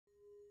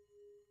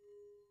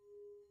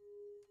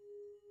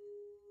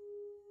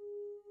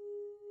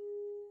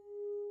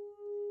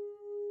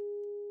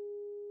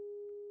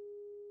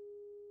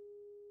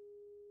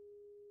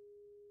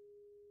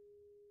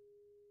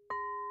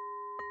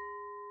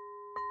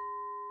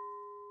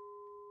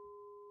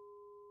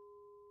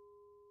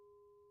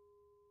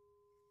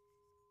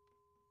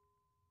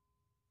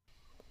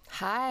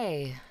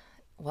Hi,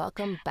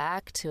 welcome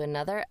back to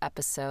another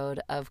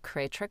episode of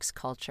Chrysalis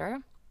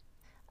Culture.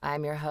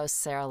 I'm your host,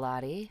 Sarah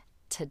Lottie.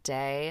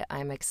 Today,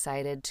 I'm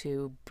excited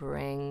to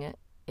bring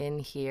in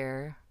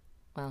here,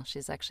 well,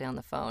 she's actually on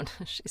the phone.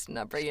 She's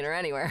not bringing her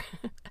anywhere.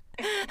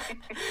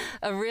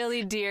 A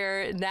really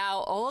dear,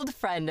 now old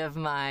friend of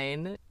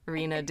mine,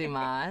 Rena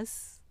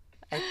Dumas.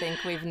 I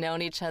think we've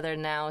known each other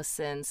now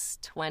since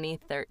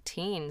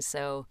 2013,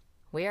 so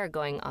we are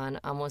going on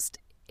almost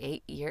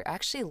 8 years,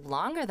 actually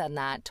longer than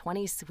that.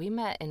 We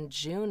met in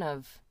June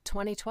of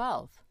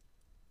 2012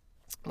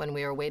 when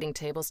we were waiting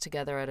tables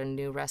together at a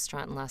new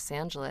restaurant in Los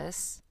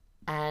Angeles.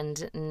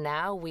 And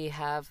now we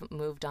have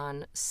moved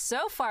on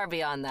so far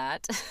beyond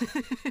that.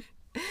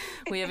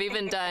 We have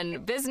even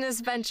done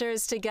business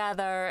ventures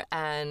together,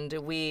 and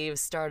we've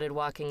started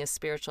walking a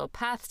spiritual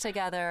path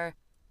together.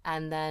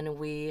 And then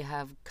we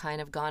have kind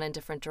of gone in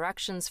different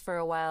directions for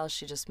a while.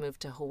 She just moved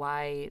to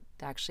Hawaii.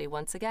 Actually,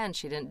 once again,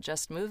 she didn't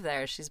just move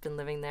there. She's been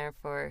living there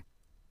for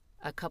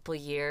a couple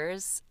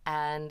years.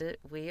 And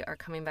we are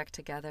coming back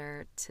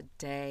together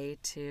today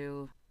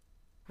to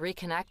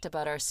reconnect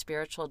about our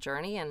spiritual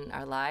journey and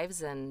our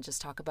lives and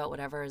just talk about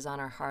whatever is on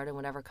our heart and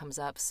whatever comes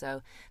up.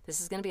 So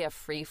this is going to be a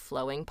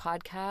free-flowing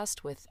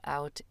podcast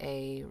without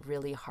a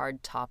really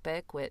hard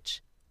topic,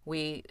 which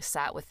we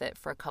sat with it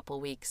for a couple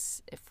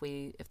weeks. If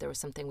there was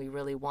something we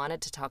really wanted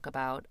to talk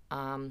about,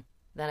 then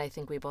I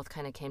think we both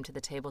kind of came to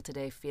the table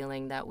today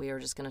feeling that we were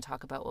just going to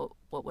talk about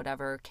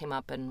whatever came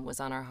up and was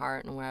on our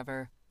heart and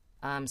wherever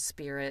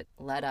Spirit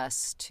led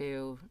us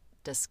to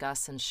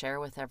discuss and share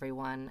with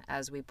everyone,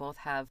 as we both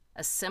have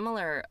a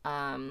similar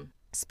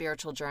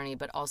spiritual journey,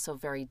 but also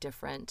very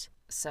different.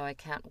 So I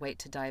can't wait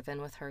to dive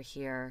in with her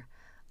here.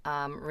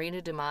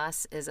 Rena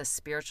Dumas is a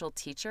spiritual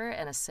teacher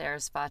and a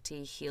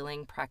Sarasvati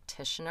healing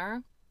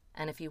practitioner.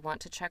 And if you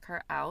want to check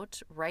her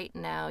out, right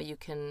now you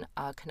can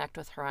connect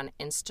with her on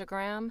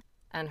Instagram.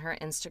 And her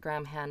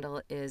Instagram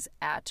handle is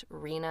at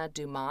Rena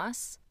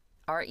Dumas,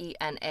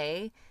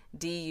 RenaDumas.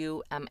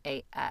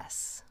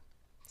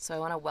 So I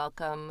want to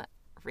welcome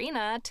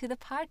Rena to the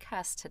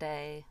podcast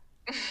today.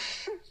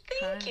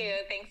 Thank you.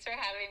 Thanks for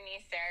having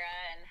me, Sarah.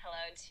 And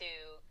hello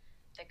to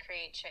the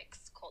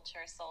Creatrix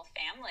Culture Soul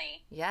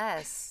family.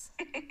 Yes.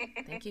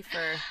 Thank you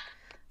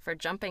for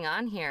jumping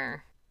on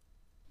here.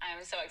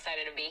 I'm so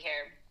excited to be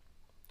here.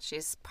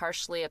 She's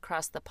partially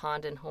across the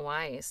pond in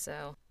Hawaii,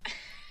 so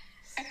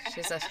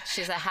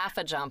she's a half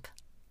a jump.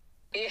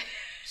 Yeah.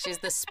 She's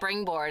the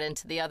springboard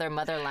into the other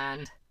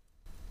motherland.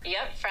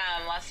 Yep,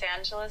 from Los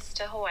Angeles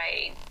to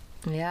Hawaii.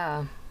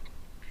 Yeah.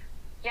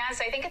 Yeah,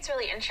 so I think it's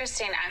really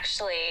interesting,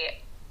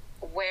 actually,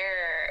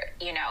 where,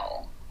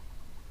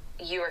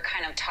 you were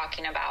kind of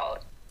talking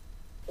about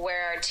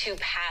where our two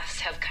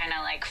paths have kind of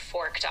like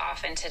forked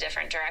off into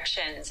different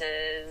directions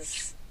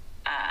is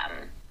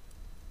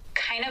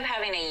kind of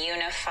having a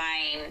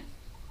unifying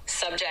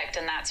subject,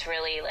 and that's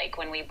really like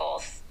when we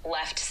both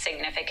left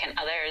significant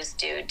others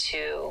due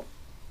to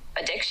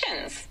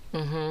addictions.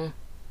 Mm-hmm.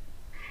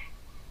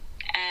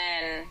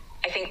 And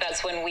I think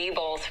that's when we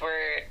both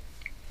were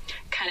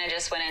kind of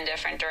just went in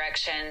different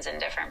directions and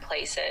different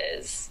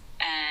places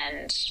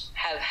and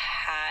have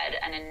had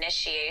an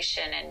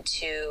initiation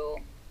into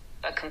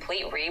a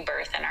complete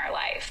rebirth in our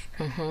life,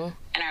 mm-hmm.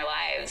 in our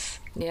lives.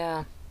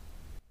 Yeah.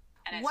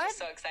 And it's just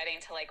so exciting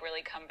to like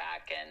really come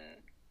back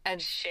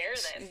and share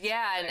this.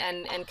 Yeah,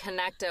 and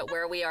connect it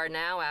where we are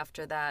now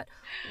after that.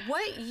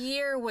 What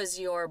year was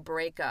your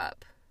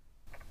breakup?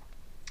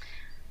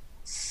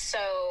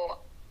 So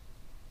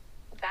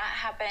that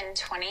happened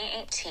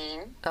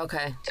 2018.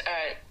 Okay.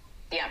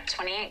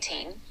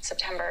 2018,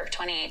 September of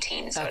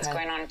 2018. So It's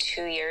going on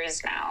 2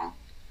 years now.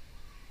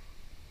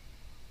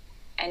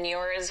 And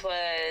yours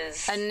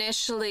was?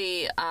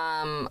 Initially,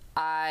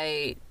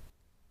 I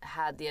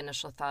had the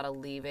initial thought of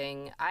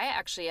leaving. I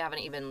actually haven't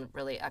even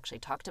really actually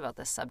talked about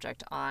this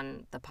subject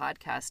on the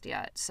podcast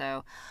yet.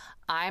 So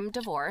I'm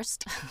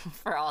divorced,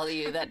 for all of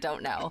you that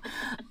don't know.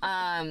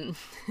 I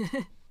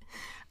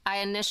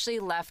initially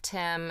left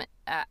him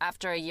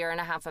after a year and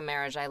a half of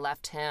marriage. I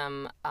left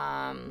him.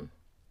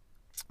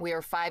 We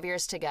were 5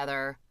 years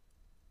together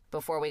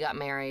before we got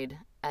married,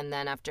 and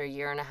then after a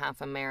year and a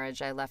half of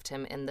marriage, I left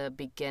him in the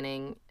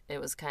beginning. It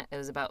was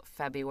about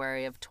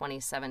February of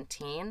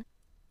 2017,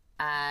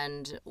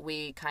 and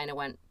we kind of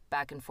went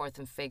back and forth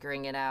and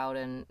figuring it out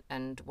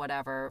and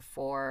whatever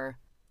for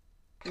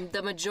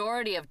the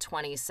majority of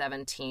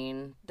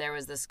 2017. There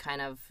was this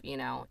kind of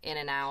in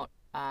and out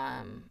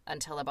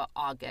until about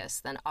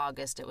August. Then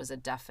August, it was a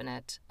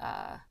definite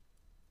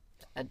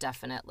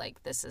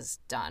like, this is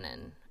done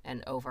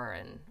and over,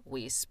 and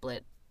we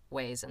split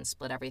ways and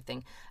split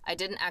everything. I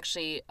didn't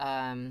actually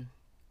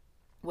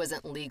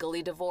wasn't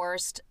legally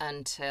divorced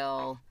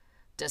until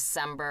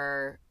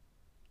December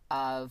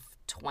of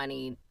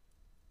 2018,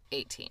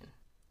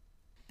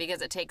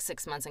 because it takes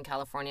 6 months in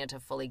California to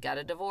fully get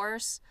a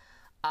divorce.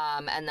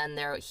 And then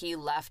he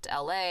left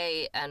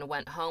LA and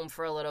went home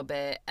for a little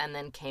bit and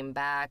then came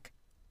back.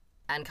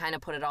 and kind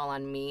of put it all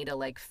on me to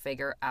like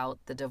figure out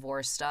the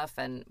divorce stuff,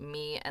 and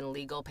me and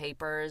legal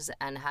papers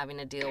and having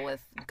to deal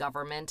with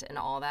government and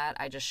all that.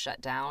 I just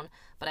shut down.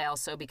 But I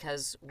also,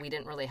 because we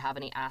didn't really have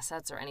any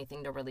assets or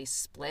anything to really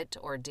split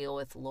or deal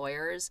with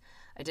lawyers,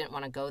 I didn't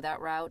want to go that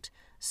route.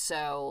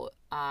 So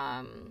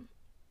I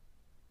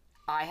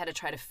had to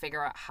try to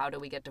figure out how do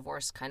we get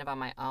divorced kind of on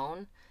my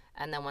own.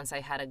 And then once I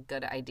had a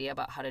good idea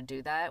about how to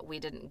do that, we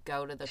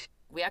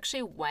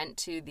actually went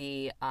to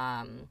the,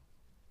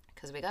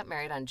 because we got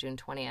married on June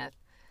 20th,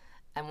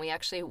 and we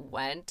actually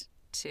went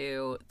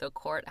to the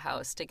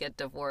courthouse to get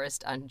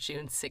divorced on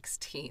June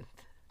 16th.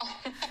 Oh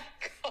my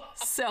God.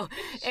 So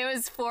it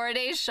was 4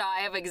 days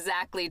shy of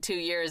exactly 2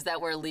 years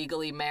that we're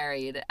legally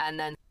married. And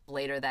then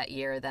later that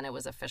year, then it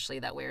was officially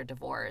that we were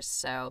divorced.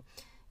 So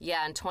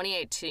yeah, and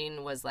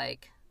 2018 was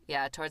like,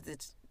 yeah, towards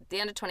the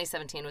end of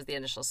 2017 was the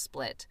initial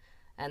split.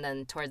 And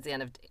then towards the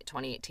end of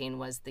 2018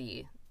 was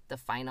the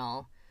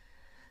final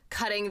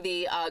cutting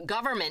the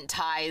government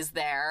ties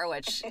there,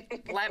 which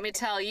let me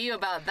tell you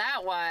about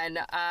that one,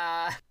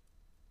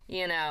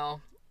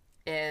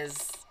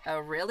 is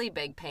a really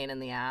big pain in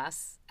the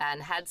ass.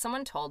 And had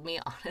someone told me,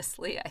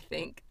 honestly, I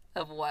think,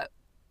 of what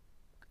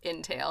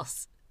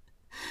entails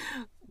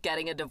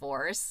getting a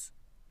divorce,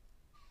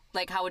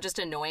 like how just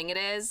annoying it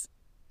is,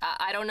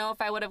 I don't know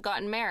if I would have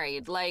gotten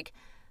married. Like,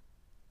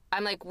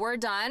 I'm like, we're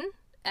done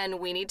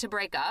and we need to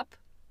break up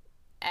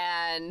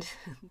and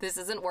this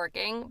isn't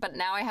working, but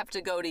now I have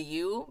to go to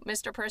you,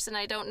 Mr. Person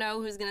I don't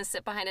know, who's going to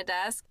sit behind a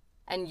desk,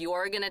 and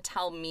you're going to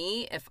tell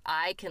me if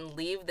I can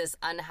leave this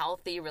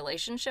unhealthy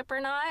relationship or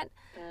not.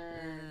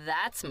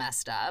 That's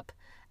messed up.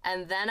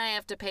 And then I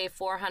have to pay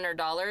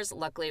 $400.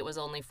 Luckily, it was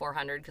only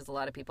 $400 because a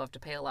lot of people have to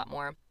pay a lot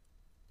more.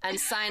 And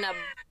sign a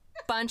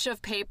bunch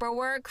of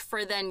paperwork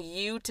for then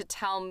you to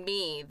tell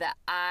me that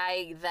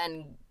I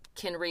then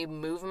can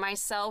remove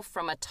myself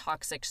from a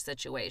toxic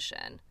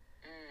situation.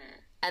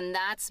 And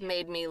that's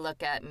made me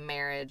look at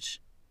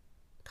marriage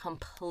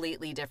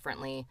completely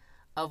differently,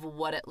 of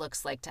what it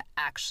looks like to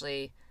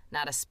actually,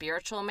 not a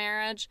spiritual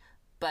marriage,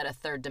 but a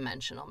third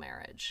dimensional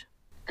marriage.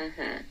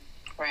 Mm-hmm.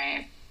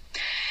 Right.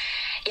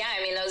 Yeah,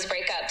 I mean, those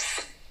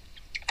breakups,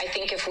 I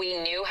think if we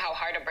knew how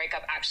hard a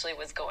breakup actually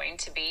was going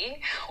to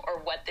be, or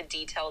what the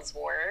details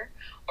were,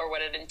 or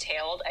what it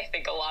entailed, I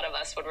think a lot of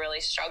us would really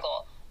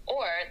struggle.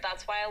 Or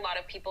that's why a lot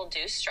of people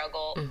do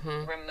struggle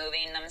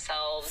removing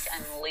themselves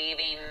and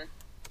leaving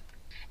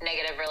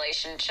negative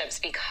relationships,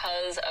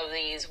 because of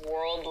these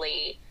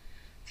worldly,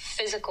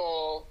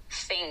 physical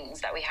things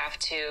that we have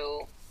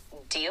to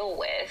deal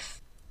with.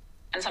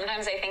 And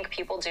sometimes I think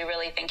people do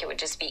really think it would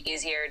just be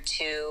easier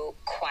to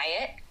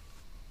quiet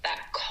that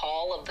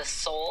call of the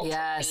soul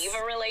to leave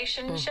a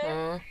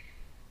relationship,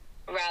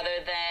 rather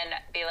than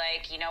be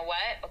like, you know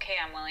what? Okay,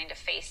 I'm willing to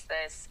face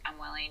this. I'm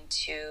willing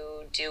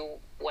to do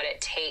what it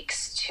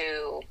takes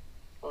to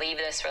leave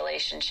this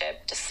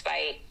relationship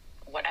despite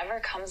whatever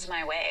comes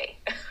my way.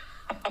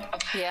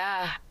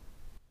 Yeah.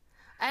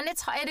 And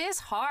it is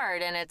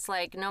hard, and it's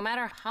like, no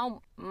matter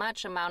how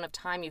much amount of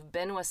time you've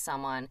been with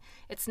someone,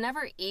 it's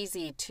never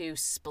easy to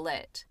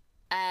split.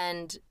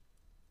 And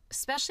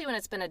especially when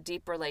it's been a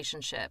deep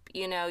relationship,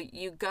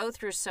 you go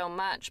through so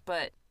much,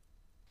 but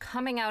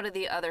coming out of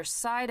the other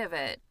side of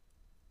it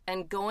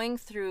and going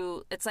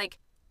through, it's like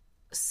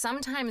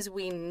sometimes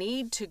we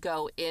need to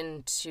go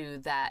into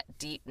that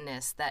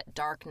deepness, that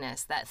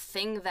darkness, that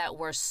thing that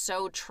we're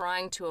so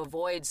trying to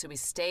avoid. So we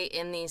stay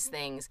in these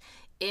things,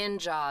 in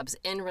jobs,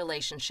 in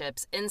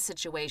relationships, in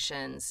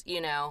situations,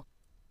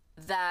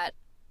 that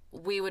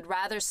we would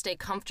rather stay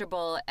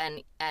comfortable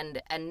and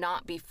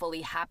not be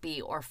fully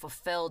happy or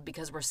fulfilled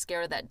because we're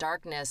scared of that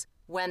darkness,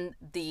 when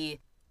the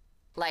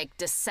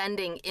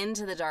descending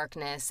into the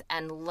darkness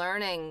and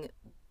learning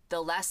the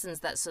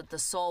lessons that the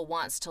soul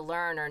wants to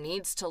learn or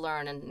needs to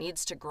learn and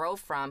needs to grow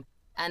from,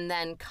 and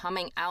then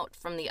coming out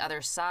from the other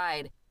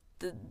side,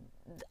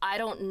 I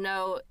don't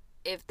know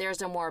if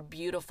there's a more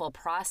beautiful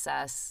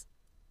process,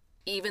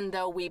 even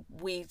though we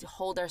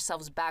hold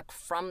ourselves back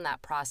from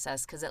that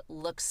process because it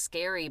looks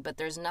scary, but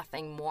there's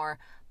nothing more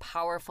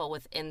powerful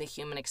within the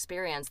human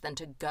experience than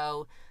to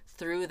go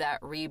through that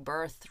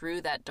rebirth,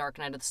 through that dark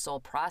night of the soul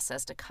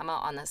process, to come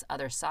out on this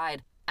other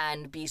side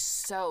and be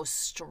so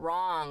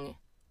strong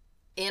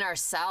in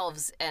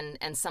ourselves and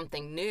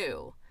something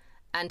new.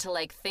 And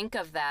to think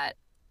of that,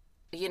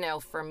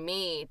 for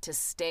me to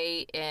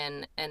stay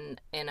in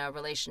a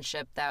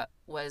relationship that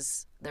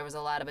there was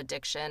a lot of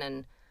addiction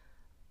and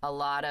a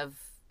lot of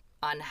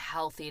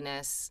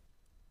unhealthiness,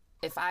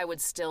 if I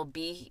would still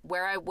be,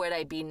 where would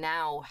I be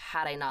now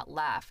had I not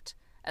left,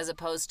 as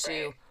opposed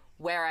to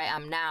where I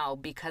am now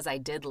because I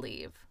did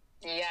leave.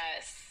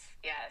 Yes.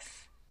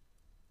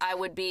 I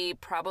would be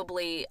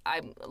probably,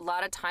 a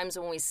lot of times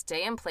when we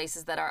stay in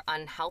places that are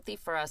unhealthy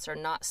for us or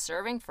not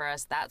serving for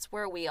us, that's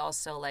where we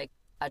also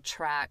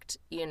attract,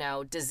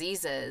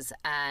 diseases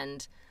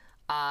and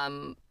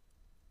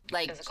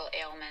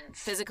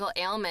physical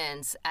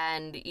ailments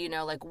and,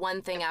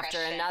 one thing depression,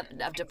 after another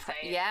of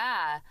anxiety.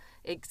 Yeah.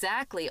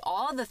 exactly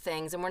all the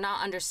things, and we're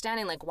not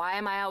understanding, like, why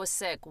am I always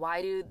sick?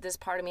 Why do this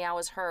part of me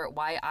always hurt?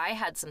 Why I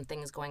had some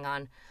things going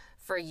on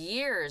for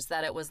years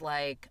that it was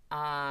like,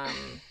 I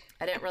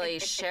didn't really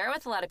share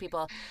with a lot of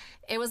people.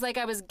 It was like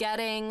I was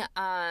getting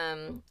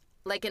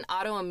like an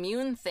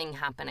autoimmune thing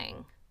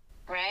happening.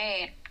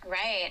 Right.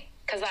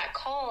 Because that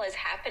call is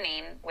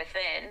happening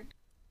within,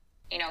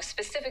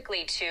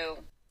 specifically to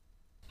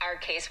our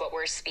case, what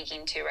we're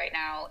speaking to right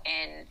now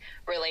in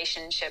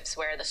relationships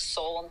where the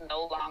soul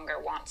no longer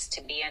wants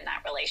to be in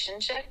that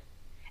relationship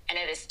and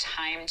it is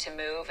time to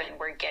move, and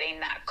we're getting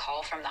that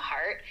call from the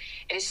heart.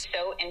 It is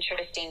so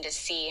interesting to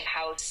see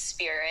how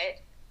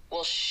spirit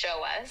will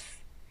show us,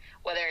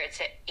 whether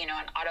it's an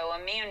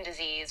autoimmune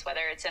disease,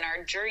 whether it's in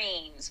our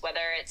dreams, whether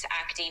it's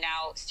acting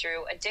out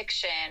through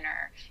addiction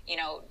or,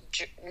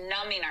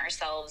 numbing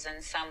ourselves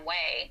in some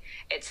way.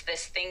 It's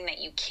this thing that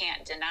you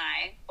can't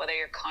deny, whether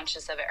you're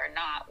conscious of it or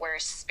not, where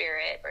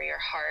spirit or your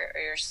heart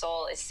or your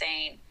soul is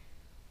saying,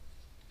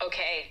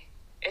 okay,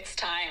 it's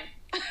time.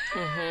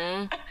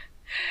 Mm-hmm.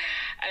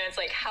 And it's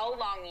like how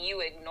long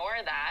you ignore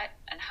that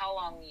and how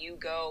long you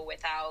go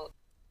without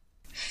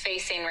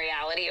facing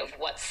reality of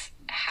what's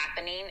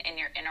happening in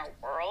your inner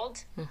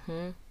world,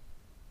 mm-hmm.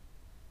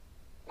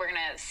 we're going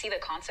to see the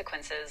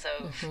consequences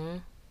of mm-hmm.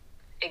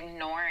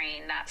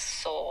 ignoring that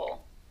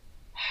soul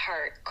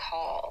heart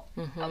call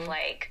mm-hmm. of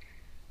like,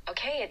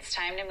 okay, it's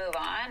time to move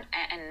on,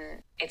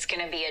 and it's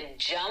going to be a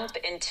jump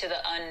into the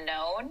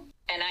unknown,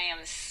 and I am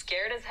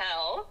scared as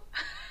hell.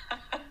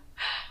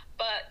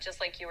 But just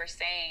like you were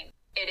saying,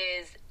 it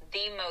is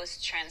the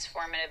most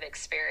transformative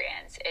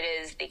experience. It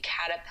is the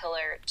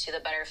caterpillar to the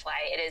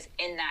butterfly. It is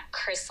in that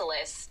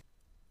chrysalis,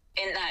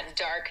 in that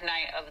dark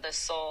night of the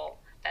soul,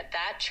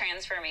 that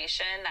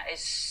transformation that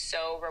is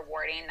so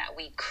rewarding, that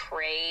we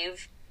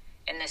crave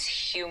in this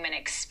human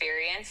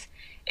experience.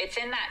 It's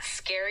in that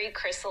scary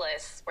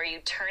chrysalis where you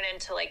turn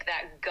into like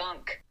that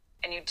gunk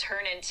and you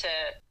turn into,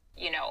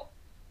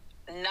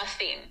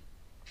 nothing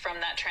from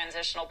that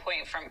transitional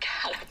point from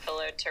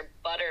caterpillar to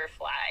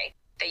butterfly,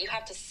 that you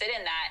have to sit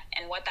in that,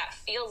 and what that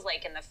feels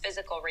like in the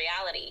physical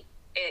reality,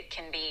 it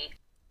can be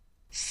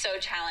so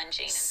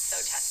challenging and so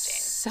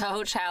testing.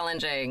 So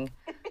challenging.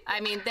 I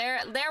mean, there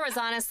was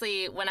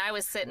honestly, when I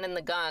was sitting in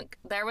the gunk,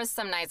 there was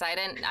some nights I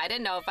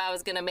didn't know if I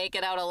was going to make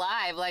it out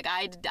alive. Like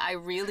I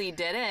really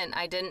didn't.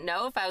 I didn't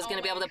know if I was going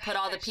to be able to put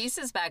all the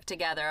pieces back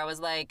together. I was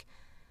like,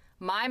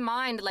 my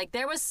mind, like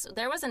there was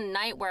a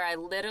night where I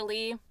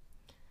literally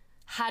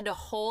had to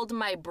hold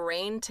my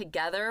brain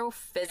together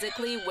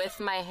physically with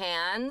my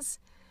hands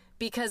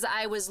because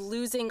I was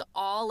losing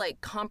all like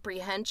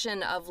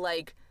comprehension of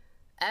like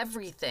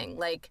everything.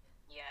 Like,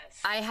 yes,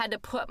 I had to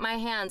put my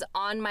hands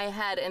on my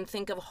head and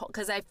think of,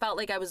 because I felt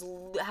like I was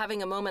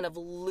having a moment of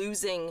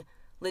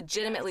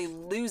legitimately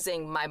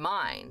losing my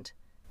mind.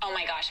 Oh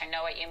my gosh, I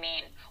know what you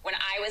mean. When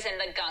I was in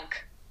the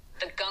gunk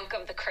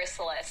of the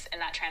chrysalis in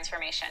that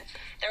transformation,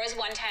 there was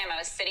one time I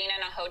was sitting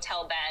in a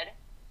hotel bed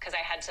because I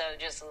had to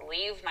just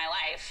leave my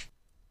life.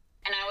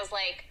 And I was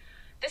like,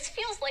 this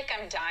feels like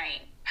I'm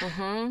dying.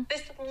 Mm-hmm.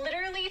 This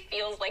literally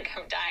feels like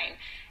I'm dying.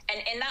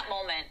 And in that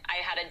moment, I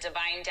had a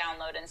divine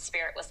download, and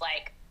spirit was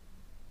like,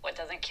 what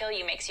doesn't kill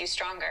you makes you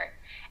stronger.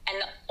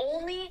 And the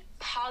only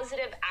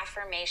positive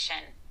affirmation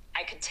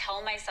I could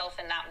tell myself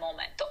in that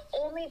moment, the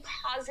only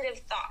positive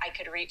thought I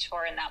could reach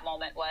for in that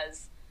moment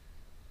was,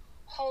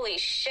 holy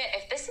shit,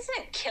 if this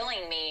isn't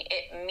killing me,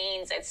 it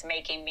means it's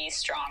making me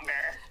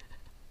stronger.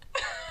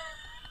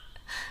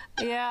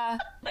 Yeah.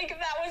 Like,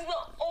 that was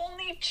the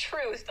only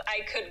truth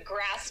I could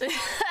grasp onto.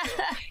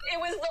 It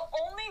was the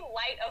only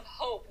light of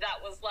hope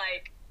that was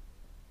like,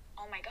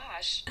 oh my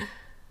gosh,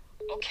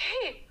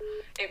 okay,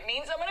 it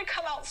means I'm going to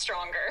come out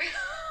stronger.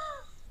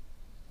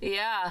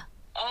 Yeah.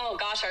 Oh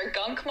gosh, our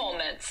gunk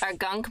moments. Our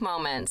gunk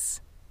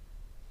moments.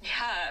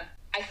 Yeah.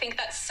 I think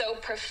that's so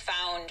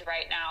profound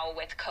right now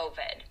with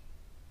COVID,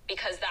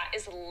 because that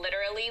is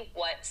literally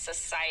what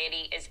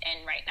society is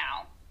in right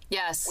now.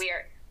 Yes. We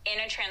are in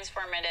a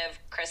transformative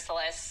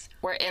chrysalis.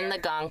 We're in the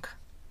gunk.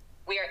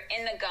 We are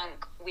in the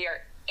gunk. We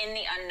are in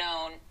the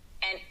unknown,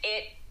 and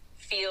it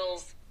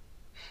feels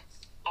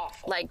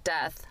awful. Like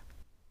death.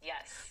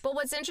 Yes. But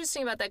what's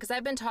interesting about that, because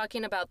I've been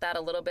talking about that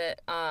a little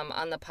bit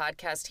on the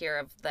podcast here,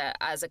 of that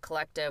as a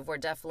collective, we're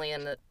definitely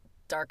in the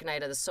dark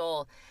night of the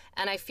soul.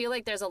 And I feel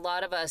like there's a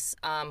lot of us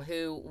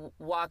who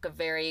walk a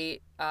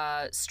very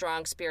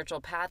strong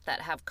spiritual path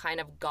that have kind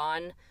of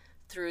gone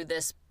through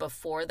this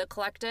before the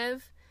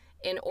collective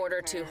in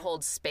order to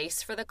hold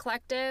space for the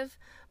collective.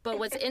 But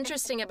what's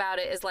interesting about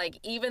it is, like,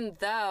 even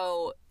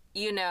though,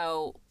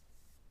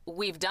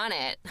 we've done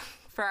it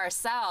for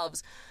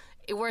ourselves,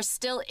 we're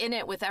still in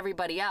it with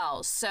everybody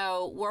else.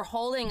 So we're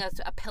holding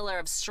a pillar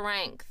of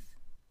strength,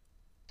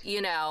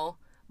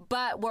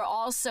 but we're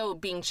also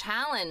being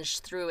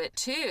challenged through it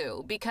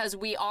too, because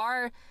we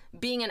are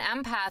being an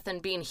empath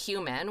and being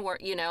human. We're,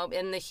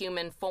 in the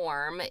human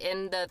form,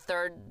 in the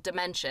third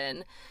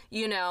dimension,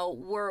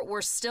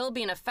 we're still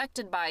being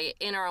affected by it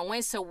in our own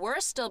ways. So we're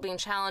still being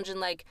challenged. And,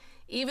 like,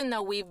 even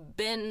though we've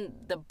been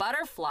the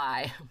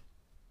butterfly,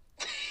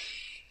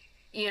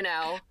 you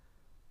know,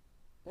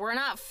 we're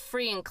not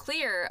free and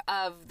clear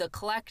of the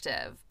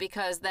collective,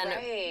 because then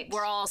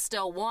we're all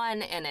still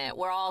one in it.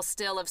 We're all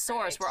still of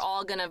source. We're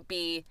all going to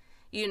be,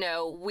 you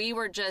know, we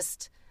were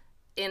just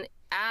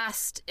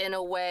asked in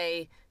a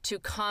way to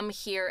come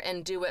here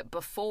and do it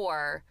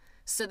before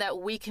so that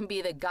we can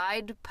be the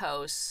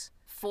guideposts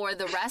for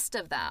the rest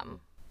of them.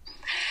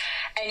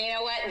 And you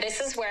know what? This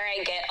is where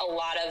I get a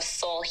lot of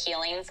soul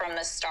healing from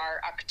the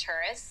star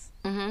Arcturus.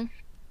 Mm-hmm.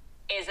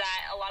 Is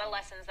that a lot of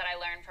lessons that I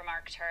learned from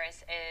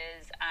Arcturus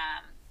is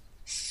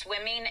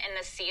swimming in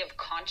the sea of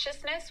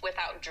consciousness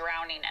without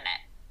drowning in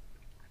it.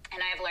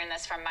 And I've learned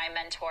this from my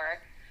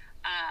mentor.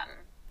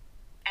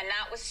 And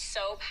that was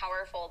so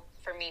powerful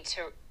for me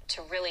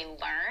to really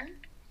learn,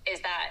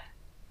 is that,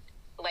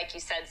 like you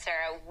said,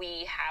 Sarah,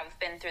 we have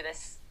been through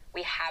this.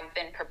 We have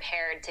been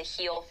prepared to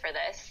heal for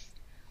this.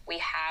 We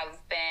have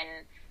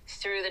been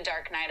through the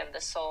dark night of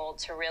the soul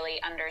to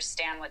really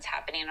understand what's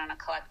happening on a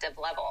collective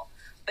level.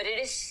 But it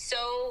is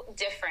so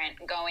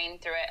different going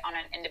through it on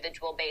an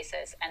individual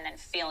basis and then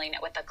feeling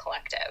it with a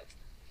collective.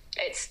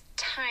 It's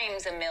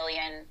times a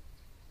million.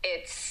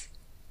 It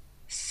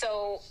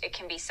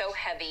can be so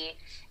heavy,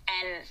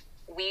 and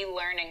we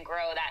learn and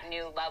grow that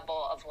new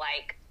level of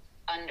like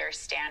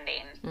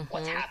understanding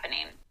what's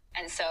happening.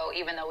 And so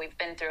even though we've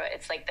been through it,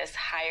 it's like this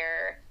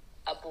higher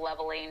up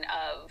leveling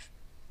of,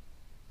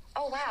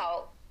 oh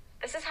wow,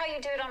 this is how I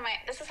do it on my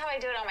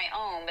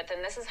own, but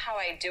then this is how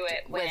I do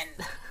it when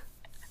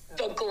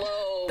the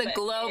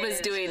globe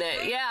is doing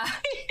it. Yeah.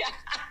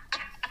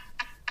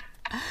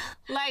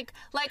 Like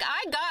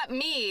I got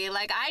me,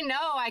 like I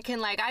know I can,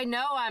 like I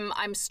know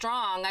I'm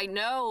strong. I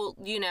know,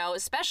 you know,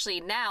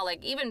 especially now,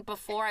 like even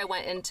before I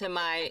went into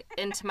my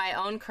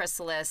own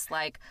chrysalis,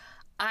 like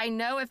I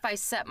know if I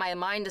set my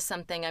mind to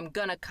something, I'm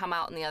gonna come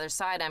out on the other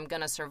side, I'm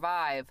gonna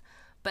survive.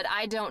 But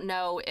I don't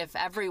know if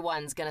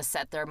everyone's gonna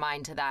set their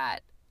mind to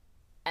that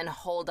and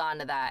hold on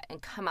to that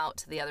and come out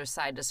to the other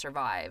side to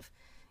survive.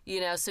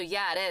 You know, so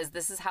yeah, it is.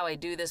 This is how I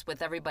do this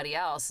with everybody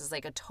else, is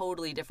like a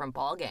totally different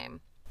ball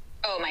game.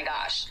 Oh my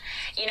gosh.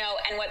 You know,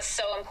 and what's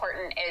so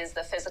important is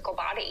the physical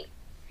body.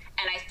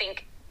 And I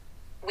think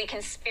we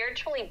can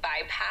spiritually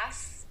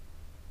bypass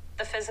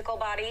the physical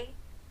body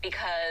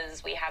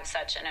because we have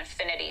such an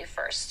affinity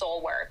for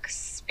soul work,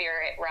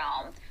 spirit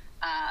realm,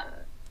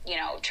 you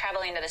know,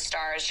 traveling to the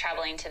stars,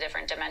 traveling to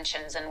different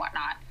dimensions and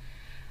whatnot.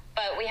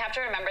 But we have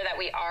to remember that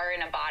we are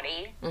in a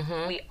body.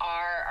 Mm-hmm. We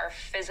are our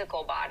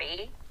physical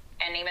body.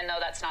 And even though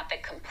that's not the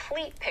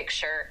complete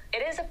picture,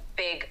 it is a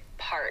big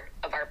part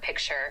of our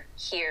picture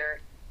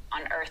here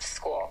on Earth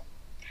School.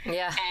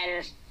 Yeah.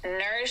 And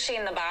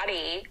nourishing the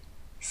body,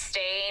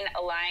 staying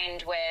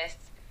aligned with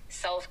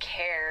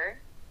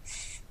self-care,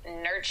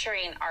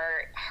 nurturing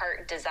our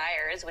heart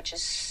desires, which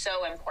is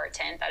so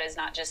important. That is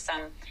not just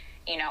some,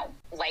 you know,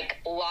 like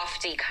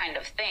lofty kind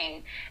of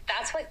thing.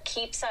 That's what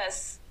keeps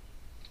us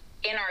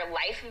in our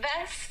life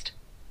vest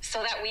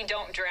so that we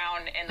don't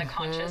drown in the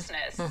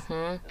consciousness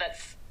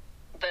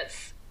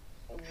that's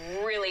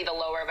really the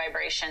lower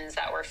vibrations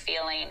that we're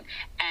feeling.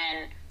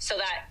 And so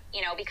that,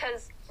 you know,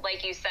 because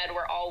like you said,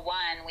 we're all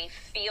one, we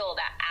feel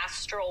that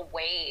astral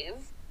wave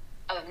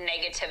of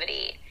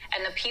negativity.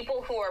 And the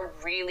people who are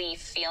really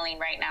feeling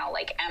right now,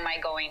 like, am I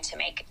going to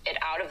make it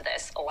out of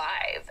this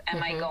alive?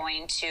 Am I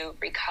going to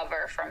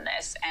recover from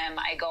this? Am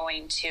I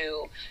going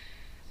to,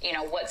 you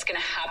know, what's going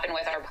to happen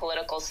with our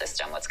political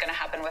system? What's going to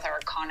happen with our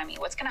economy?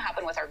 What's going to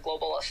happen with our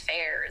global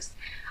affairs?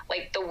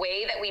 Like, the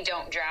way that we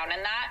don't drown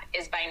in that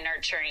is by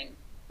nurturing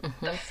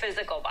the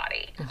physical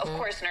body. Of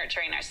course,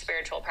 nurturing our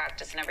spiritual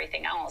practice and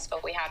everything else,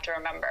 but we have to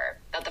remember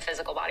that the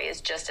physical body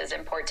is just as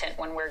important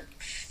when we're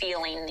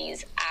feeling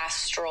these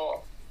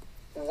astral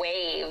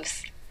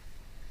waves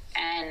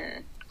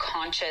and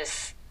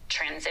conscious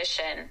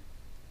transition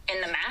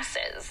in the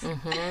masses.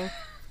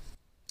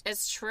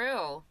 It's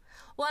true.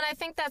 Well, and I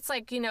think that's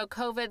like, you know,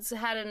 COVID's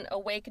had an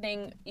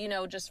awakening, you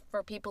know, just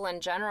for people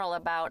in general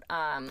about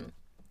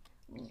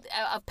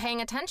of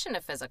paying attention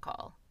to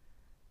physical.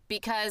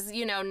 Because,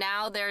 you know,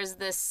 now there's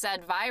this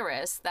said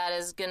virus that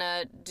is going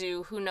to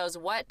do who knows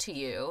what to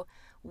you.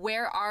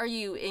 Where are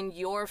you in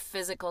your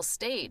physical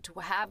state?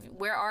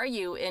 Where are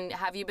you in,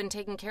 have you been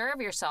taking care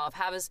of yourself?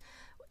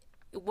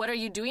 What are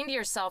you doing to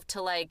yourself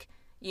to, like,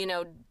 you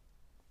know,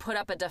 put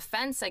up a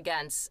defense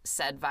against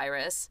said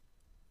virus?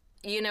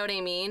 You know what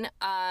I mean?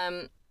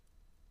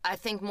 I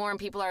think more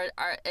people are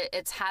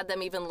it's had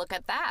them even look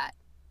at that.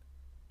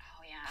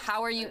 Oh yeah.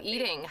 How are you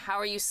eating? How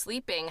are you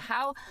sleeping?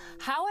 How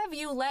have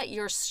you let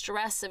your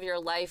stress of your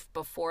life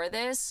before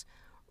this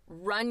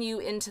run you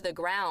into the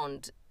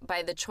ground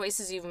by the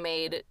choices you've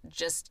made,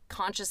 just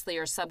consciously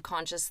or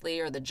subconsciously,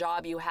 or the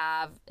job you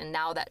have, and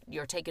now that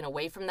you're taken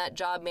away from that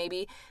job,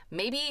 maybe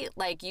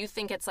like you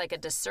think it's like a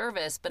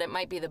disservice, but it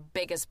might be the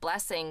biggest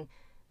blessing,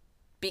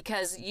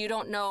 because you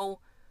don't know.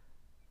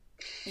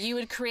 You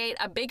would create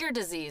a bigger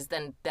disease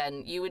than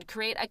you would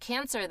create a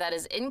cancer that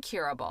is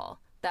incurable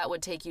that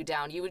would take you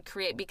down. You would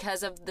create,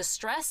 because of the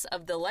stress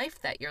of the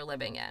life that you're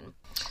living in.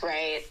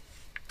 Right.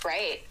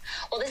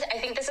 Well, I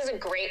think this is a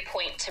great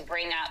point to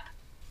bring up,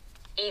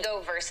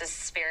 ego versus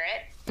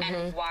spirit,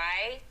 and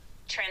why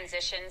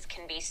transitions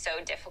can be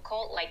so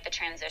difficult, like the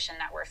transition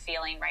that we're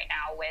feeling right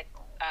now with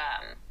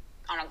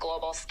on a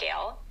global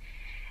scale.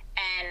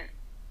 And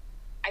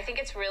I think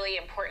it's really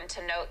important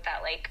to note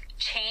that, like,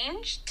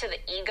 change to the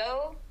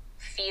ego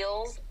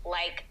feels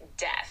like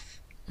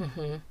death.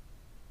 And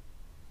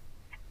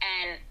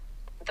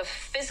the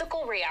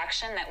physical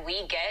reaction that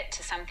we get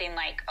to something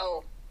like,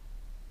 oh,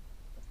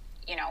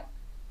 you know,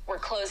 we're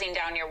closing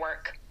down your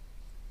work,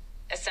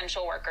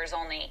 essential workers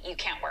only, you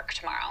can't work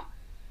tomorrow.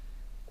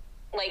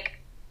 Like,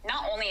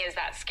 not only is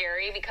that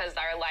scary because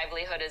our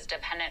livelihood is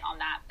dependent on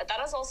that, but that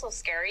is also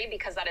scary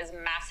because that is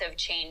massive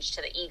change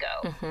to the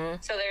ego.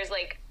 So there's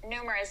like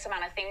numerous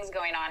amount of things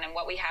going on, and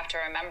what we have to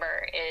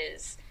remember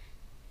is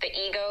the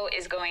ego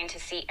is going to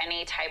see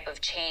any type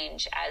of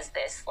change as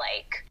this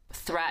like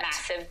threat,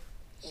 massive,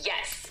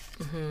 yes,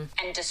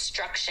 and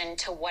destruction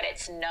to what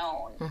it's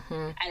known.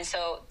 And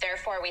so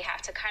therefore we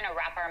have to kind of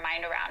wrap our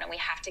mind around, and we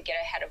have to get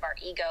ahead of our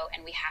ego,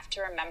 and we have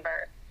to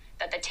remember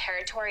that the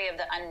territory of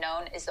the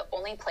unknown is the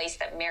only place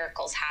that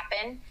miracles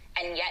happen,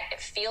 and yet it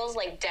feels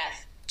like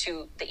death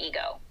to the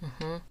ego.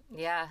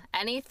 Yeah,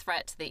 any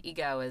threat to the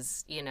ego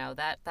is, you know,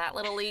 that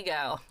little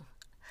ego.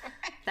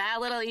 That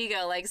little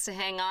ego likes to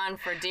hang on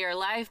for dear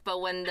life,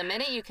 but when the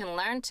minute you can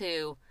learn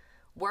to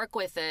work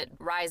with it,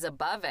 rise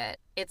above it,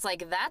 it's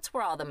like that's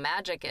where all the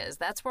magic is.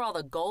 That's where all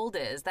the gold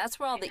is. That's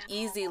where all the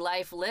easy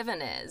life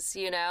living is,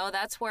 you know?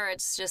 That's where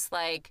it's just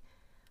like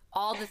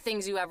all the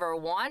things you ever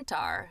want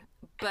are.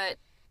 But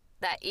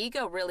that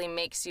ego really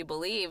makes you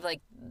believe,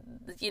 like,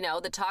 you know,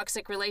 the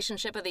toxic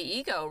relationship of the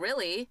ego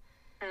really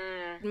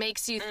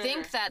makes you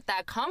think that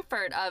that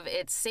comfort of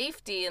its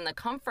safety and the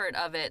comfort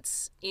of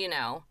its, you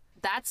know,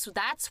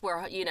 that's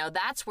where, you know,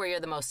 that's where you're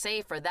the most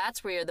safe, or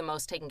that's where you're the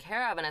most taken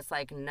care of. And it's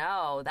like,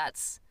 no,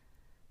 that's,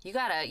 you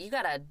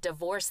gotta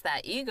divorce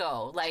that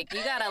ego. Like,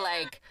 you gotta,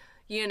 like,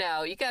 you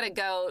know, you gotta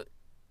go.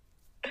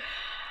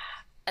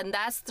 And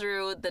that's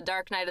through the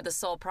dark night of the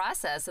soul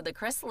process of the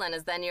crystalline,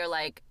 is then you're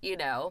like, you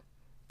know,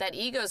 that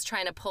ego's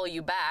trying to pull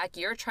you back.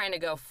 You're trying to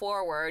go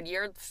forward.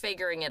 You're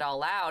figuring it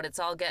all out. It's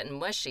all getting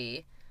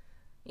mushy,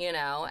 you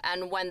know.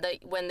 And when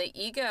the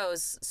ego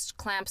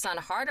clamps on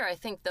harder, I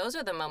think those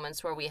are the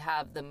moments where we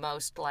have the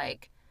most,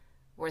 like,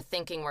 we're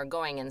thinking we're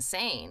going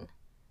insane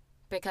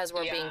because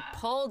we're being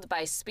pulled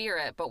by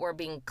spirit, but we're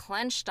being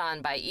clenched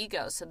on by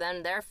ego. So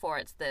then, therefore,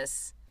 it's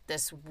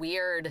this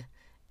weird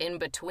in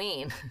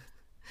between.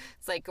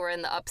 It's like we're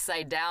in the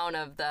upside down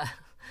of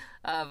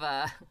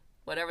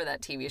whatever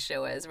that TV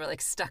show is. We're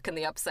like stuck in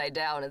the upside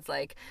down. It's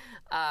like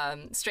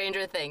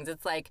Stranger Things.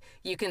 It's like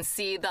you can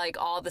see like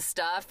all the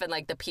stuff and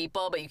like the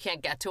people, but you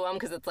can't get to them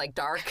because it's like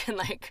dark and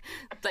like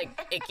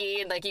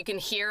icky, and like you can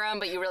hear them,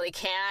 but you really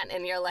can't.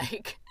 And you're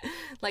like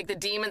the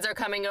demons are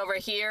coming over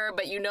here,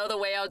 but you know the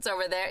way out's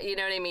over there. You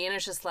know what I mean?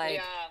 It's just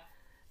like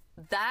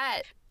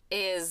that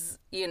is,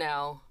 you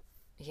know,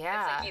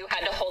 yeah. It's like you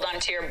had to hold on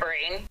to your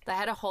brain. I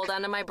had to hold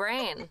on to my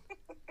brain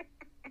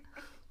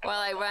while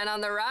I went on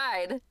the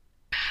ride.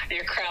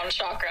 Your crown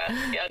chakra.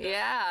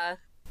 Yeah.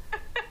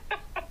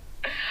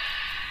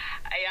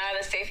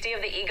 The safety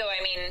of the ego,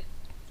 I mean,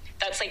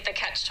 that's like the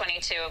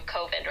catch-22 of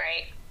COVID,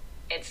 right?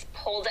 It's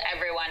pulled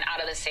everyone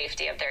out of the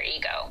safety of their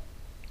ego.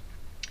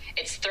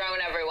 It's thrown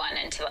everyone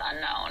into the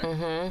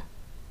unknown.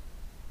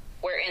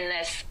 We're in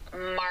this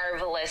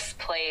marvelous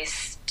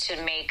place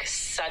to make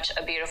such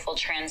a beautiful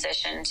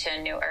transition to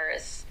a new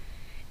earth.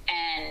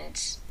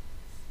 And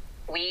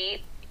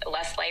we,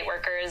 less light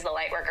workers, the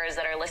light workers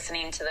that are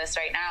listening to this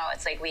right now,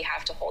 it's like we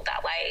have to hold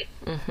that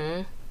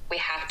light. We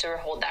have to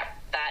hold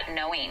that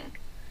knowing.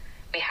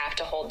 We have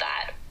to hold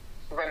that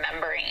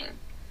remembering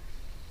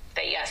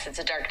that, yes, it's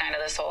a dark night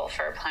of the soul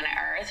for planet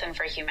Earth and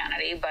for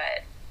humanity,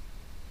 but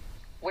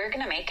we're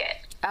going to make it.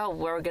 Oh,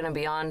 we're going to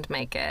beyond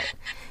make it.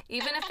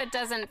 Even if it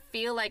doesn't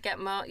feel like it,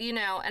 you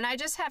know, and I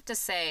just have to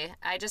say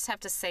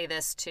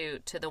this to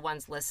the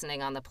ones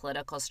listening on the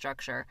political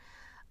structure.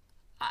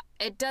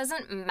 It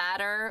doesn't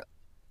matter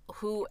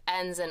who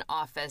ends in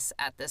office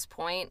at this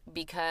point,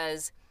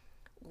 because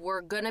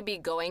we're going to be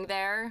going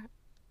there.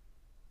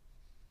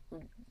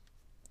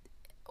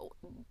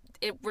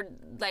 We're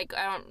like,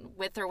 I don't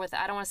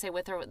want to say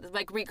with or,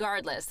 like,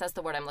 regardless, that's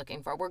the word I'm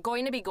looking for. We're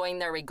going to be going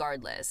there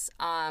regardless.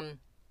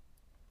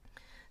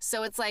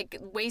 So it's like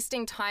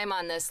wasting time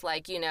on this,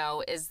 like, you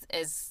know, is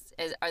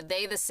are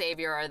they the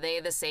savior? Are they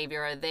the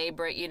savior? Are they,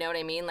 you know what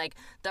I mean? Like,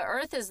 the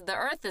earth is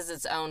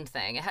its own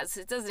thing.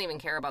 It doesn't even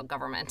care about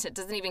government. It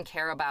doesn't even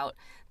care about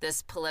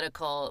this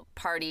political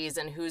parties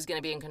and who's going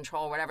to be in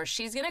control, whatever.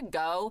 She's going to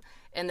go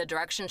in the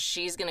direction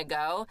she's going to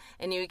go,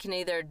 and you can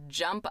either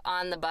jump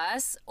on the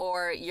bus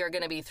or you're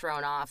going to be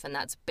thrown off, and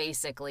that's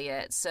basically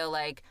it. So,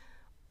 like,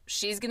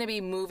 she's going to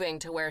be moving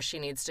to where she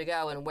needs to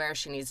go, and where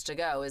she needs to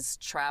go is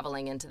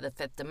traveling into the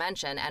fifth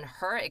dimension, and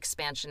her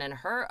expansion and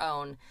her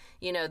own,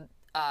 you know,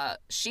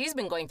 she's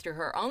been going through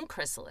her own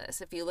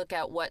chrysalis. If you look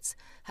at what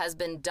has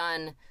been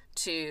done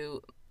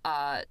to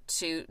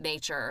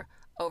nature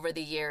over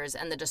the years,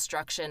 and the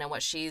destruction, and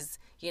what she's,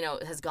 you know,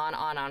 has gone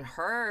on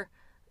her,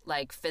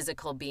 like,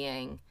 physical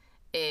being,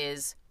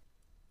 is,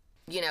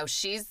 you know,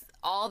 she's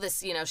all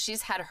this, you know,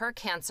 she's had her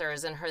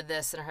cancers and her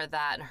this and her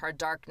that and her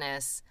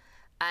darkness.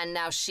 And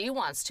now she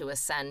wants to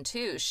ascend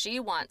too.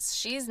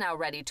 She's now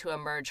ready to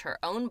emerge her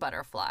own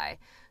butterfly.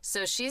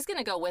 So she's going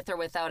to go with or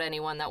without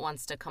anyone that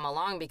wants to come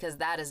along, because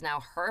that is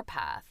now her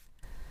path.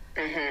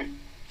 Mm-hmm.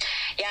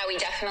 Yeah, we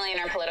definitely in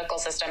our political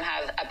system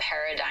have a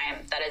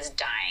paradigm that is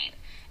dying.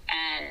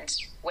 And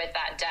with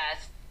that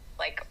death,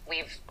 like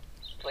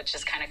which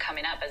is kind of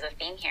coming up as a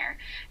theme here,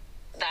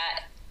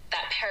 that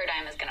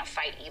paradigm is going to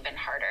fight even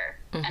harder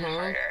and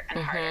harder and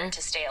harder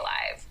to stay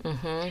alive.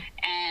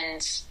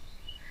 And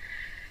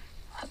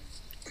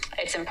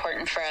it's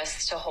important for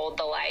us to hold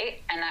the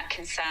light, and that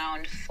can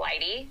sound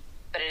flighty,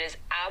 but it is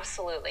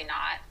absolutely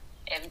not.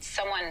 If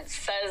someone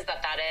says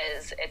that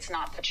is, it's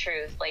not the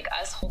truth. Like,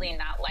 us holding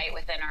that light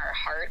within our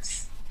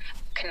hearts,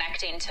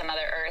 connecting to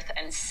Mother Earth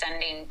and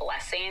sending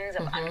blessings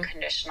of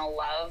unconditional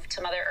love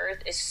to Mother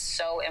Earth is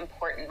so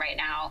important right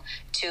now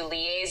to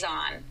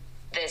liaison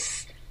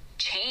this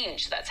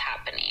change that's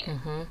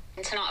happening.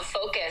 And to not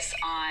focus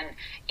on,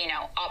 you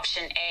know,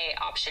 option A,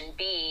 option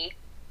B,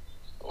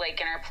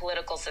 like in our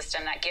political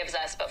system that gives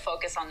us, but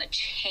focus on the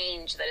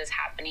change that is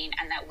happening,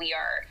 and that we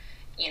are,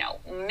 you know,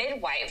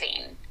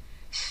 midwiving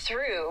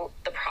through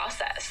the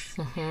process.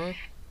 And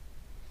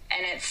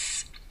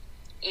it's,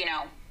 you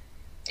know,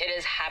 it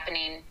is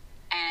happening,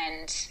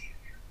 and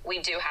we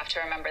do have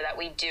to remember that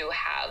we do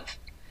have,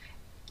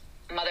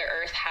 Mother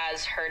Earth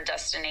has her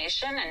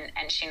destination,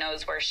 and she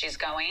knows where she's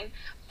going,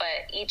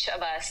 but each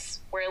of us,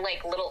 we're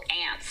like little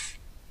ants,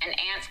 and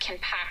ants can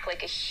pack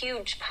like a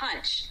huge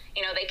punch.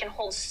 You know, they can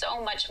hold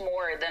so much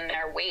more than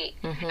their weight.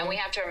 And we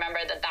have to remember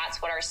that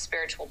that's what our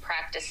spiritual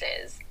practice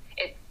is.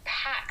 It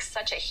packs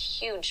such a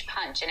huge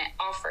punch, and it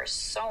offers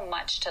so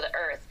much to the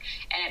earth,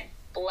 and it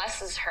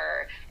blesses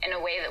her in a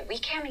way that we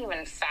can't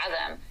even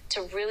fathom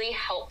to really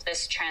help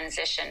this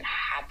transition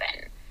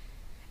happen.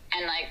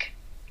 And like,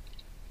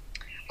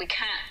 we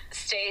can't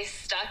stay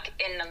stuck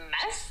in the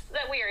mess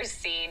that we are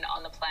seeing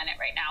on the planet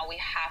right now. We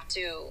have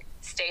to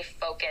stay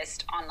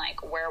focused on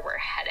like where we're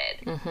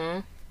headed.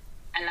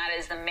 And that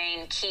is the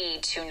main key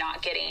to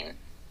not getting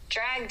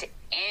dragged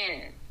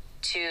in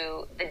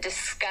to the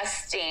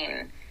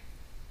disgusting,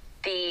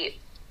 the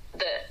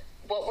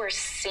what we're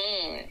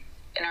seeing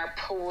in our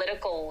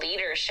political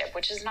leadership,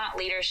 which is not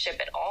leadership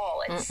at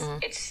all.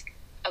 It's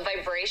a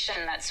vibration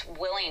that's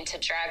willing to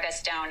drag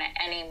us down at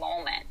any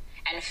moment.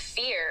 And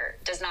fear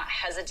does not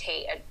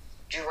hesitate at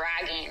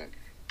dragging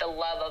the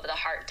love of the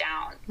heart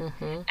down.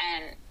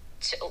 And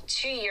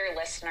to your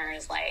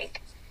listeners,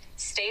 like,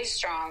 stay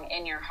strong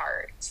in your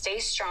heart. Stay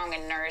strong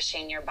in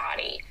nourishing your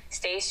body.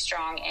 Stay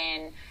strong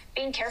in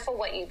being careful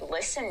what you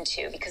listen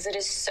to, because it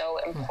is so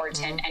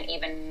important, and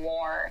even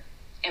more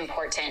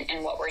important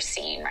in what we're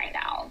seeing right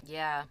now.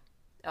 Yeah.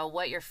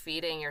 What you're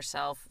feeding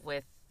yourself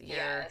with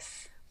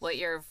what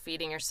you're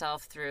feeding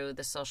yourself through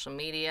the social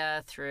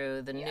media,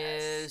 through the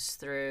news,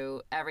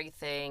 through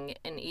everything.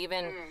 And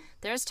even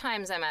there's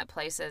times I'm at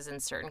places and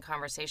certain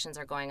conversations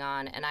are going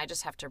on, and I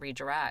just have to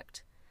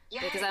redirect.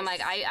 Because I'm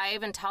like, I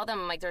even tell them,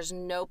 I'm like, there's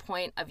no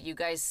point of you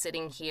guys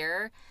sitting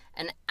here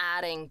and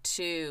adding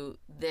to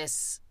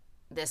this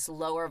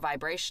lower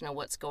vibration of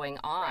what's going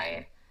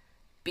on.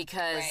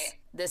 Because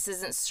this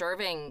isn't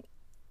serving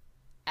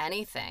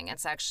anything.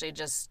 It's actually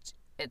just,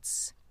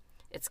 it's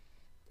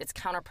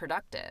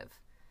counterproductive.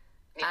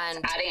 And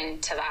it's adding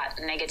to that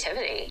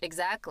negativity.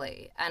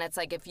 Exactly. And it's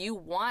like, if you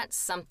want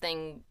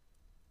something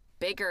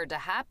bigger to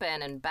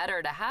happen and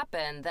better to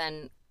happen,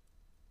 then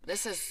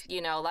this is,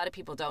 you know, a lot of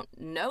people don't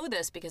know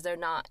this because they're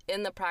not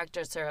in the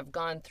practice or have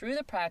gone through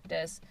the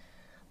practice,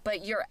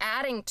 but you're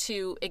adding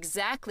to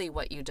exactly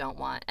what you don't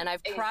want. And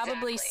I've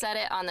probably said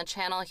it on the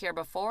channel here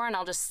before, and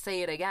I'll just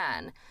say it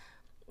again.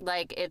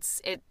 Like,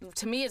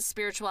 to me, it's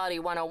spirituality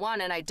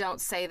 101, and I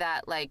don't say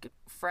that, like,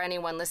 for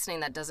anyone listening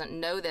that doesn't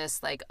know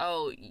this, like,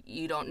 oh,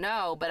 you don't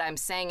know, but I'm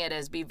saying it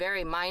as be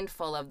very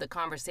mindful of the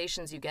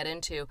conversations you get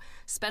into,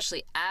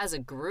 especially as a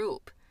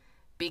group,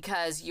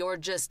 because you're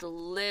just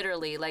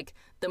literally, like,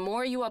 the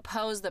more you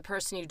oppose the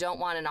person you don't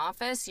want in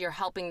office, you're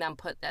helping them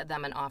put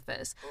them in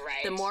office.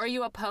 The more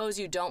you oppose,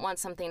 you don't want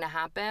something to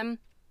happen,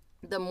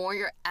 the more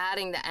you're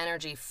adding the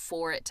energy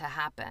for it to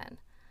happen.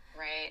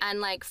 And,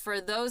 like, for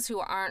those who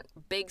aren't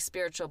big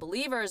spiritual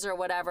believers or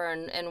whatever,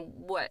 and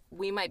what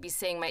we might be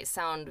saying might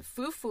sound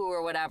foo-foo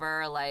or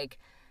whatever, like,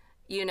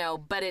 you know,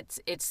 but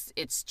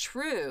it's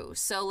true.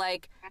 So,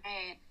 like,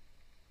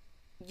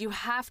 you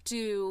have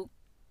to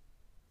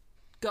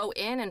go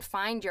in and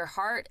find your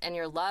heart and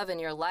your love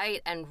and your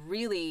light, and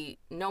really,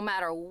 no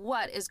matter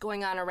what is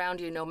going on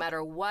around you, no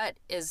matter what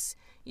is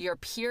your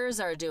peers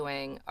are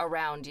doing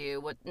around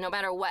you, no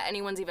matter what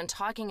anyone's even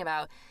talking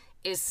about,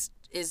 is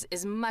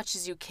as much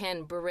as you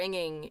can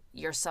bringing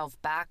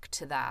yourself back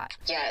to that.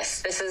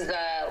 Yes, this is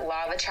the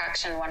Law of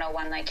Attraction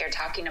 101, like you're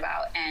talking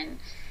about. And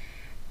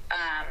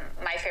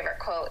my favorite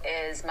quote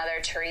is Mother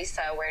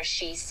Teresa, where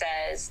she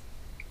says,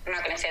 I'm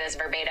not going to say this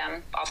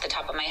verbatim off the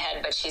top of my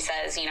head, but she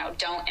says, you know,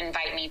 don't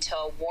invite me to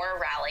a war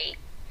rally,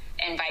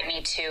 invite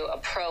me to a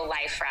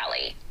pro-life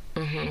rally.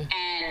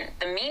 And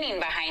the meaning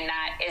behind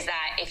that is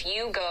that if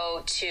you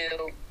go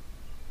to,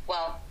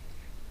 well,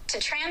 to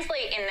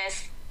translate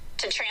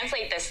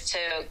this to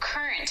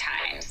current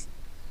times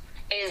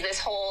is this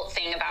whole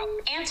thing about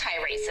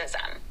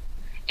anti-racism.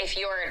 If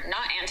you're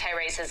not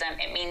anti-racism,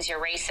 it means you're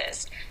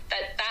racist.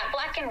 That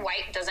black and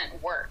white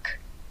doesn't work.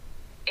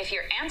 If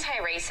you're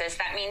anti-racist,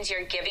 that means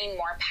you're giving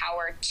more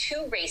power to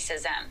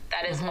racism.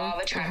 That is Law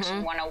of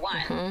Attraction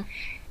 101.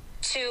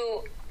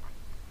 To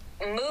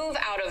move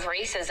out of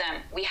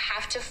racism, we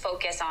have to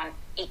focus on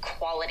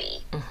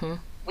equality.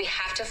 We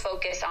have to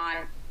focus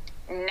on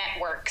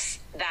networks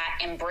that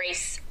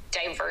embrace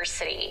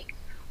diversity.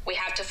 We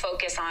have to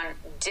focus on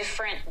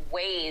different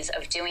ways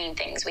of doing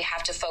things. We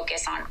have to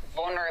focus on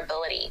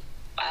vulnerability.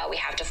 We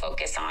have to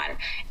focus on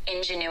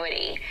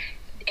ingenuity,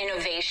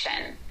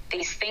 innovation,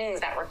 these things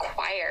that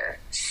require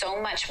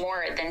so much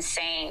more than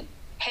saying,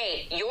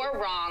 hey, you're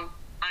wrong,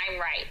 I'm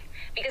right.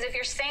 Because if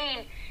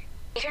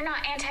you're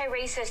not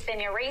anti-racist,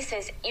 then you're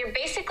racist, you're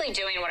basically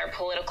doing what our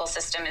political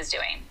system is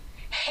doing.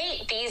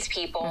 Hate these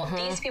people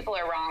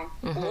are wrong,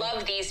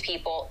 love these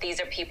people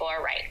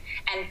are right.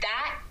 And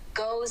that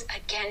goes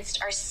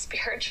against our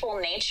spiritual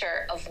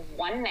nature of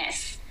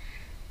oneness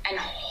and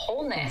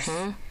wholeness.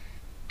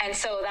 And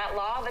so that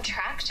law of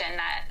attraction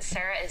that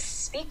Sarah is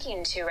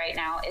speaking to right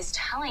now is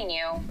telling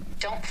you,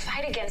 don't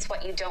fight against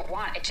what you don't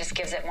want. It just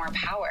gives it more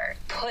power.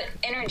 Put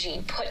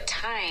energy, put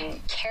time,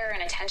 care,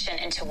 and attention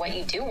into what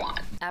you do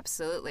want.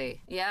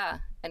 Absolutely. Yeah.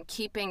 And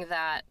keeping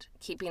that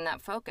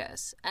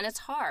focus. And it's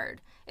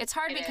hard. It's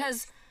hard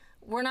because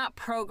we're not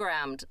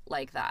programmed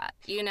like that.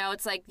 You know,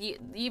 it's like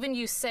even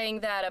you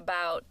saying that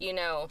about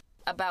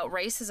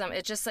racism,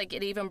 it just like,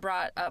 it even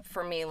brought up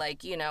for me,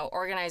 like, you know,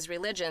 organized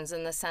religions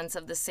in the sense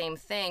of the same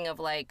thing of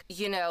like,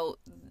 you know,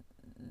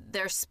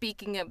 they're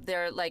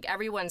like,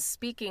 everyone's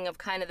speaking of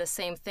kind of the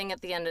same thing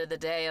at the end of the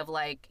day of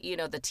like, you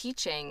know, the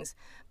teachings.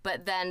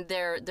 But then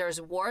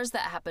there's wars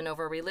that happen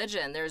over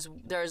religion. There's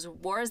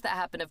wars that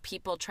happen of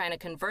people trying to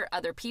convert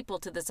other people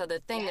to this other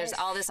thing. There's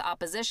all this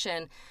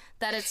opposition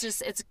that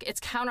it's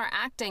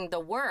counteracting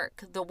the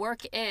work. The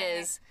work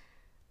is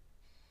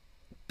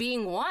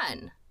being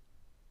one.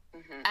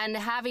 And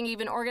having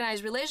even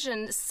organized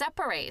religion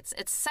separates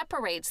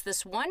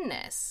this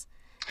oneness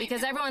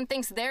because everyone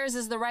thinks theirs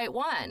is the right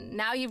one.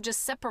 Now you've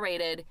just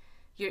separated.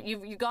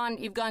 You've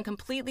gone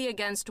completely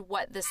against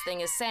what this thing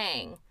is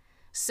saying.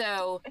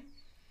 So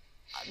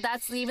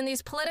that's even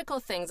these political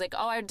things like,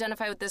 oh, I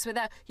identify with this, with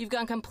that. You've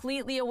gone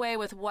completely away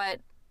with what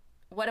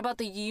about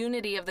the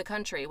unity of the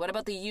country? What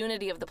about the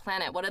unity of the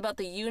planet? What about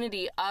the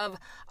unity of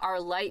our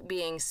light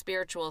being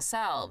spiritual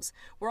selves?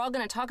 We're all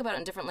going to talk about it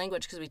in different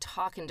language because we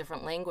talk in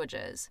different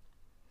languages.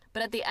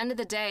 But at the end of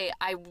the day,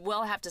 I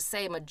will have to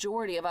say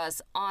majority of us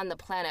on the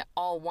planet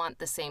all want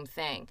the same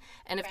thing.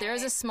 And if there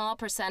is a small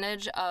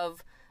percentage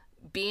of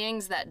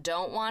beings that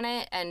don't want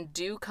it and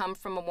do come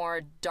from a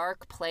more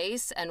dark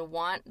place and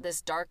want this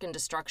dark and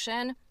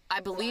destruction, I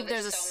believe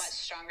love is so much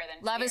stronger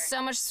than love fear. is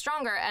so much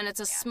stronger, and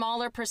it's a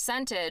smaller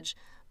percentage,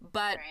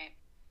 but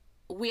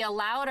we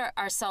allowed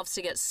ourselves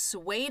to get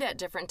swayed at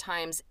different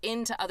times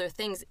into other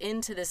things,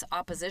 into this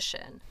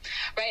opposition.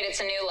 Right, it's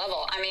a new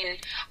level. I mean,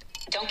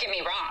 don't get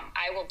me wrong.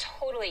 I will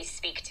totally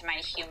speak to my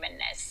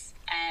humanness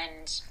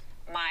and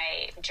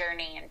my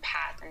journey and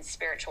path and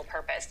spiritual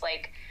purpose.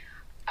 Like,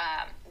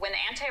 when the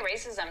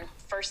anti-racism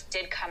first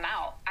did come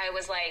out, I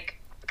was like,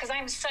 because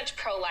I'm such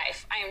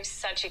pro-life, I am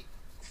such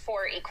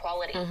for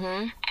equality.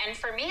 And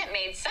for me, it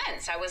made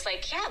sense. I was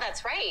like, yeah,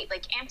 that's right.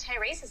 Like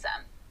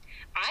anti-racism.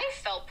 I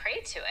fell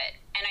prey to it.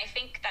 And I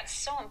think that's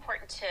so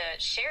important to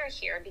share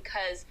here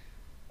because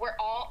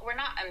we're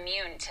not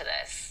immune to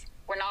this.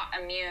 We're not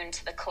immune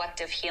to the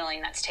collective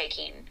healing that's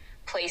taking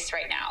place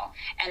right now.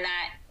 And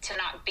that to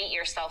not beat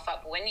yourself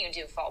up when you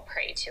do fall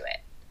prey to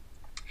it.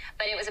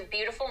 But it was a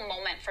beautiful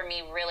moment for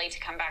me really to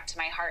come back to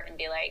my heart and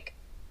be like,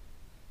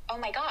 oh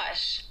my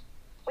gosh,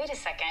 wait a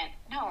second.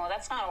 No,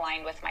 that's not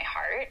aligned with my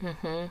heart.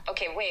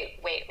 Okay,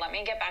 wait, let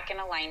me get back in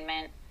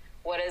alignment.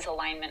 What is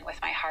alignment with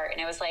my heart?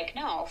 And it was like,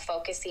 no,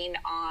 focusing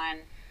on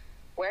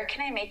where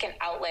can I make an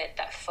outlet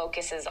that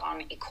focuses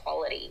on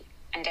equality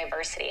and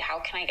diversity? How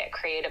can I get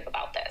creative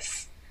about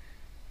this?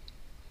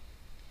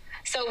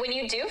 So when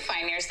you do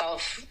find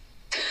yourself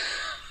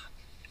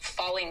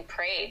falling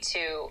prey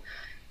to,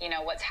 you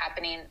know, what's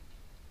happening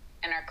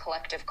in our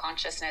collective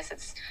consciousness,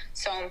 it's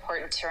so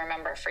important to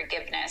remember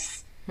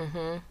forgiveness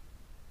and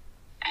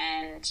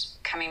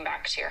coming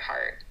back to your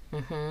heart.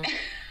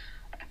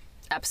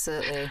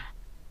 Absolutely.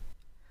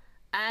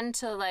 And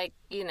to, like,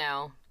 you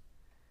know,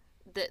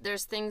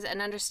 there's things, and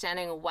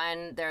understanding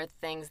when there are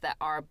things that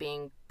are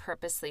being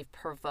purposely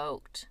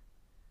provoked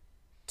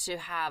to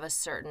have a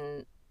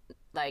certain,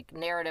 like,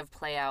 narrative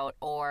play out,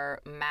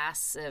 or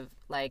massive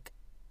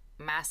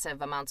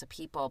amounts of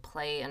people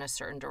play in a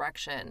certain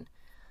direction.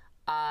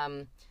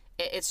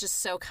 It's just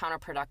so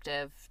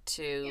counterproductive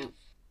to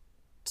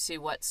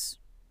what's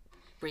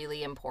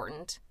really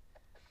important.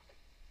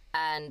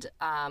 And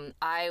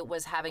I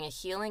was having a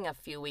healing a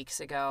few weeks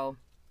ago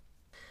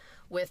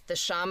with the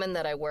shaman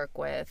that I work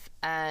with,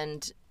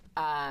 and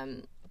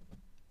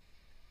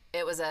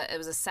it was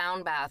a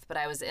sound bath, but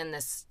I was in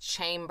this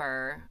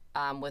chamber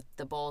with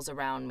the bowls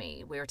around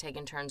me. We were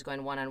taking turns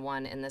going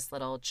one-on-one in this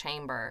little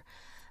chamber.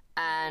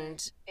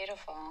 And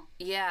beautiful.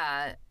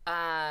 Yeah.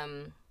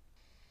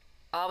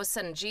 All of a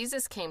sudden,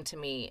 Jesus came to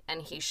me,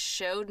 and he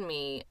showed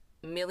me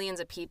millions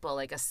of people,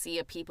 like a sea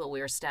of people.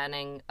 We were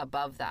standing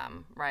above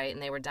them, right?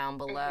 And they were down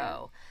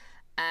below.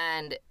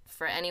 And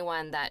for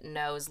anyone that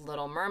knows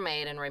Little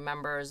Mermaid and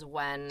remembers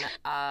when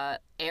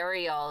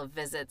Ariel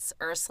visits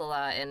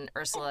Ursula in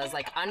Ursula's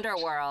like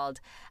underworld,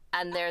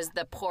 and there's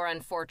the poor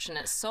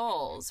unfortunate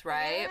souls,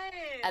 right?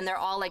 Yes. And they're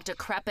all like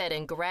decrepit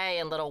and gray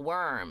and little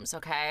worms,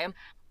 okay?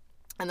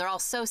 And they're all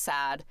so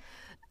sad.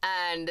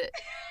 And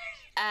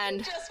I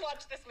just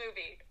watched this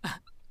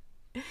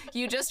movie.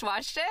 You just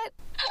watched it?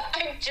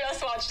 I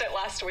just watched it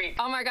last week.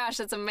 Oh my gosh,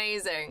 that's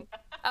amazing.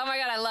 Oh my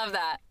God, I love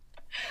that.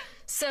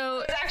 So I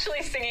was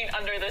actually singing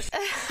under this,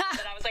 and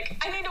I was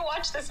like, I need to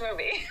watch this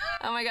movie.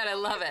 Oh my God, I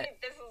love it.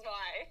 This is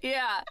why.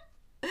 Yeah,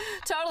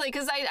 totally.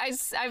 Because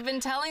I've been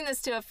telling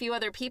this to a few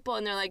other people,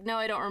 and they're like, no,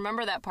 I don't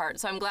remember that part.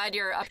 So I'm glad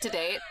you're up to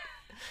date.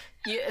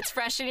 It's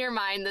fresh in your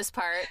mind, this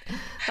part.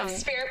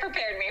 Spirit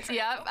prepared me for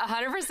Yep,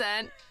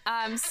 100%.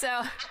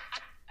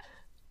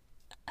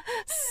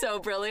 So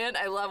brilliant.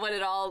 I love when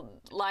it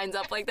all lines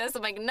up like this.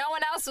 I'm like, no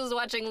one else was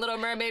watching Little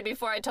Mermaid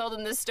before I told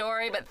them this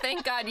story, but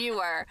thank God you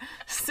were.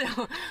 So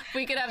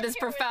we could have this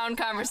profound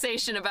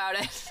conversation about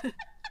it.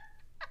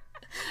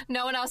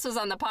 No one else was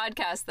on the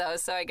podcast, though,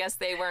 so I guess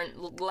they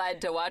weren't led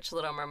to watch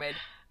Little Mermaid.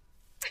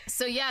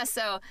 So, yeah,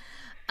 so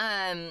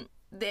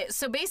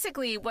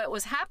basically what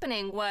was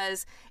happening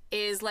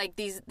is like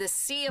this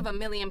sea of a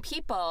million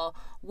people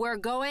were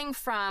going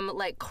from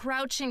like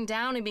crouching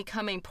down and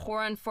becoming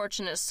poor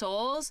unfortunate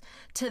souls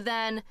to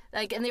then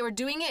like, and they were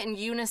doing it in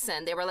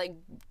unison. They were like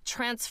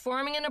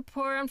transforming into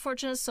poor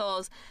unfortunate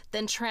souls,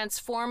 then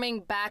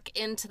transforming back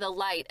into the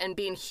light and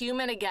being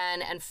human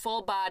again and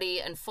full body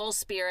and full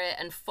spirit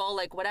and full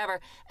like whatever,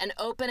 and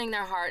opening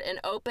their heart and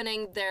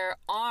opening their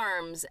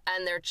arms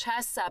and their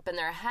chests up and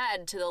their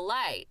head to the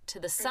light, to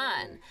the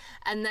sun.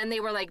 And then they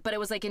were like, but it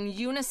was like in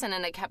unison,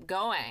 and it kept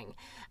going.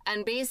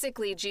 And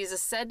basically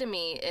Jesus said to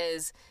me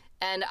is,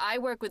 and I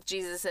work with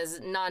Jesus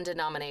as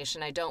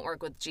non-denomination. I don't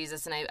work with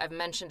Jesus, and I've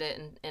mentioned it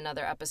in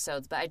other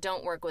episodes, but I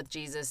don't work with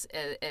Jesus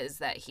as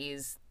that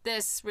he's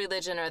this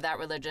religion or that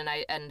religion.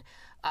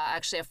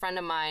 Actually a friend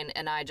of mine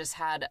and I just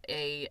had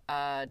a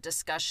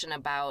discussion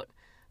about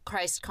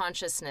Christ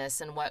consciousness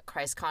and what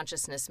Christ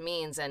consciousness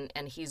means, and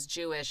he's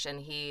Jewish,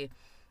 and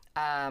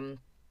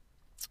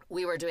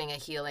we were doing a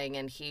healing,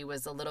 and he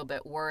was a little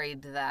bit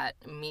worried that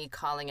me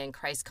calling in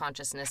Christ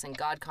consciousness and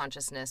God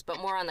consciousness, but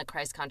more on the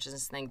Christ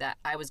consciousness thing, that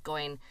I was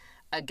going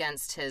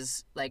against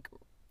his, like,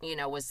 you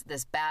know, was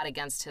this bad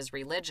against his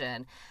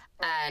religion.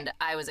 And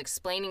I was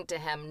explaining to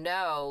him,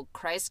 no,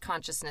 Christ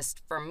consciousness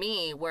for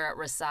me, where it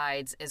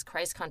resides, is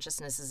Christ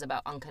consciousness is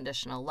about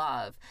unconditional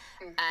love.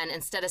 And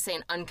instead of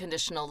saying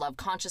unconditional love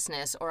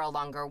consciousness or a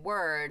longer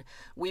word,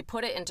 we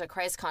put it into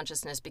Christ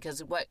consciousness,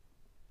 because what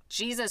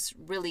Jesus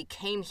really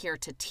came here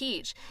to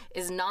teach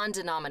is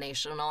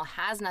non-denominational,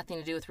 has nothing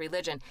to do with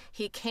religion.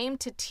 He came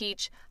to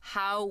teach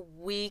how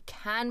we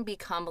can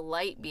become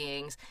light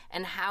beings,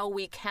 and how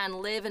we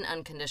can live in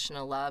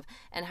unconditional love,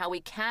 and how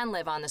we can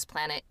live on this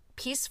planet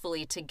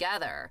peacefully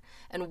together.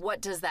 And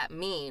what does that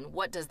mean?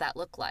 What does that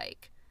look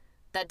like?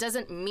 That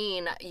doesn't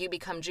mean you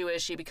become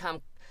Jewish, you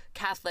become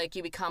Catholic,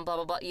 you become blah,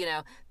 blah, blah. You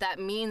know, that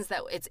means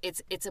that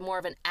it's a more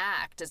of an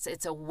act.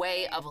 It's a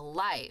way of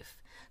life.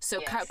 So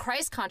yes.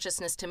 Christ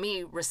consciousness to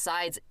me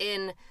resides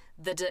in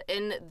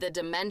the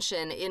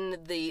dimension, in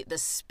the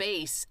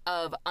space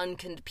of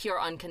pure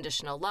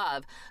unconditional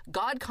love.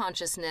 God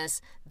consciousness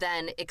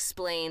then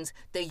explains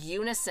the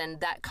unison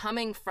that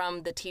coming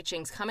from the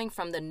teachings, coming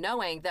from the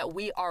knowing that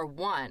we are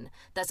one.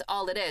 That's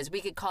all it is. We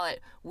could call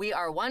it we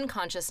are one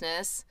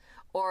consciousness,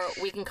 or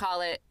we can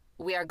call it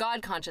we are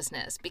God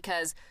consciousness,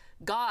 because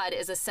God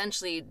is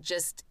essentially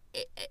just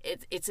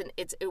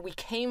we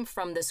came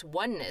from this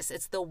oneness.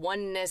 It's the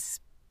oneness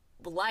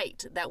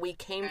light that we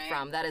came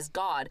from, that is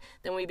God.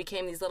 Then we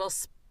became these little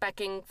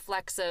specking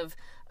flecks of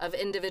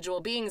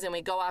individual beings, and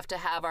we go off to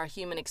have our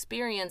human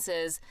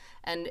experiences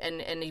and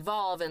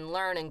evolve and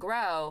learn and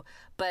grow.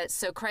 But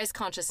so Christ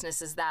consciousness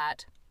is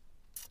that,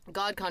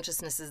 God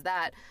consciousness is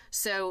that.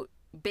 So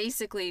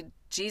basically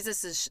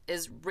Jesus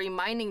is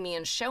reminding me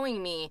and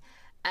showing me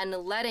and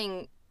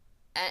letting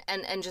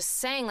and just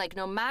saying, like,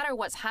 no matter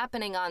what's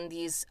happening on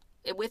these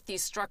with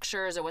these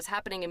structures, or what's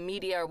happening in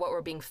media, or what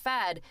we're being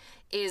fed,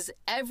 is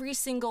every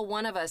single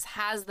one of us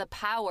has the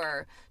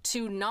power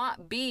to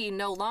not be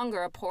no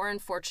longer a poor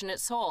unfortunate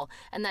soul.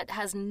 And that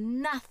has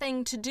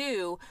nothing to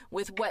do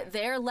with what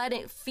they're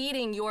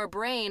feeding your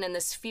brain, and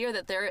this fear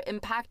that they're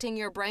impacting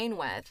your brain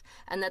with,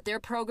 and that they're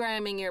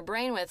programming your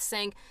brain with,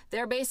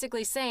 they're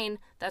basically saying,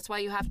 that's why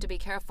you have to be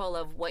careful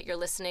of what you're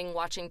listening,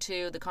 watching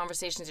to, the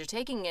conversations you're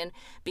taking in,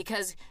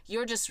 because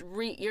you're just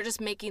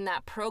making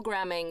that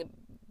programming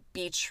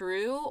be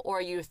true,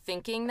 or you're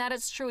thinking that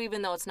it's true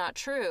even though it's not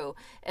true,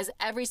 is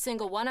every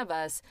single one of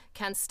us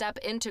can step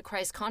into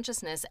Christ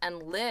consciousness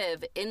and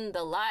live in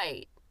the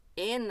light,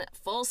 in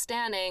full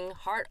standing,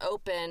 heart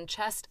open,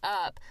 chest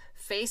up,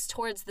 face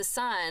towards the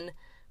sun,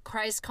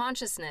 Christ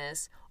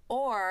consciousness.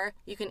 Or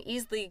you can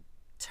easily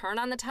turn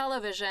on the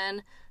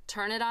television,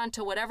 turn it on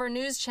to whatever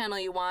news channel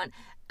you want,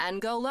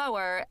 and go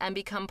lower and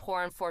become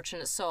poor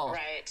unfortunate soul.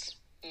 Right.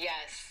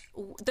 Yes.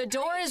 The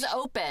door is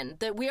open.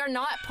 That we are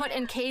not put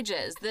in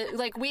cages.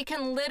 Like, we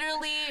can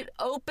literally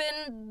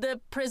open the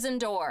prison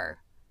door.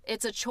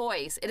 It's a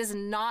choice. It is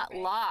not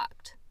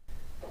locked.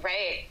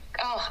 Right.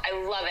 Oh,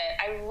 I love it.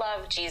 I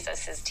love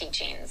Jesus's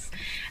teachings,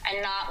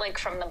 and not like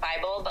from the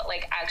Bible, but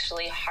like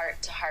actually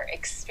heart to heart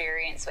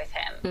experience with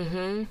him.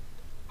 Mm-hmm.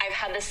 I've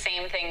had the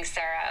same thing,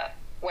 Sarah,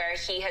 where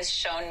he has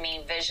shown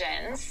me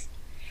visions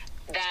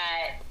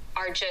that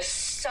are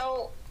just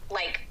so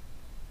like,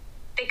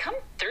 they come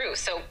through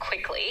so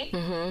quickly.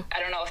 Mm-hmm. I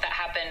don't know if that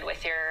happened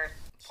with your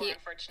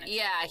unfortunate.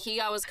 Yeah, he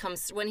always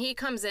comes, when he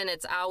comes in,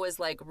 it's always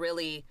like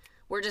really,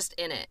 we're just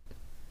in it.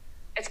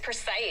 It's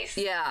precise.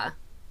 Yeah.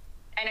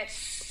 And it's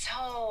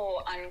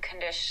so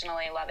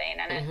unconditionally loving.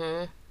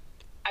 And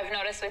I've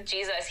noticed with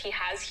Jesus, he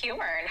has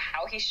humor in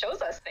how he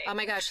shows us things. Oh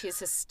my gosh, he's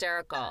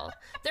hysterical.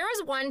 There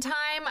was one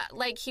time,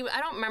 like, I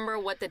don't remember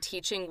what the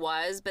teaching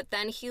was, but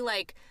then he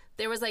like,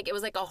 it was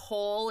like a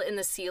hole in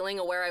the ceiling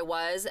of where I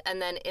was,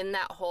 and then in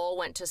that hole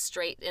went to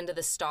straight into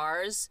the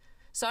stars.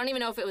 So I don't even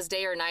know if it was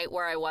day or night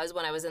where I was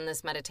when I was in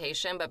this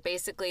meditation, but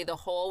basically the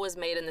hole was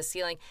made in the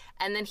ceiling,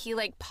 and then he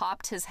like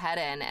popped his head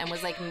in and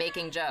was like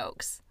making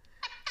jokes.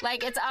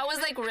 Like, it's always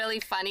like really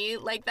funny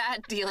like that,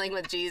 dealing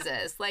with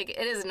Jesus. Like,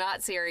 it is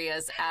not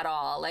serious at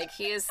all. Like,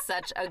 he is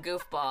such a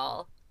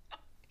goofball.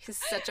 He's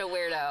such a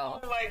weirdo.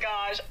 Oh my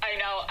gosh, I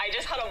know. I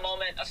just had a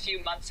moment a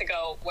few months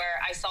ago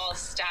where I saw a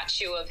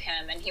statue of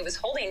him and he was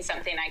holding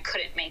something I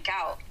couldn't make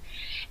out.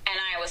 And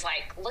I was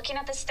like looking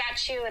at the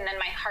statue, and then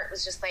my heart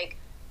was just like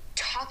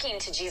talking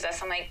to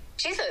Jesus. I'm like,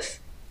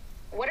 Jesus,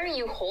 what are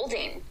you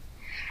holding?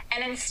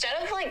 And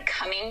instead of like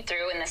coming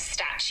through in the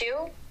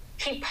statue,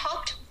 he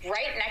popped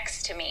right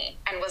next to me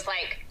and was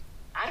like,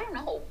 I don't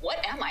know,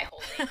 what am I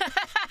holding?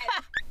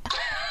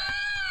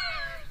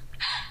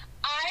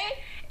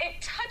 It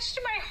touched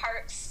my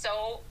heart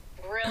so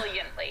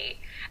brilliantly,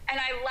 and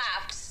I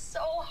laughed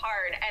so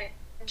hard, and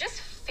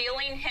just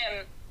feeling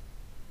him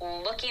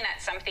looking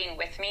at something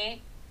with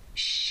me,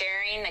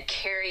 sharing the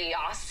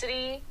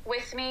curiosity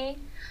with me,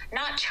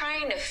 not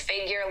trying to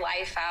figure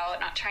life out,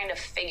 not trying to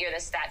figure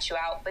the statue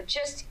out, but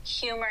just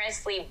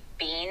humorously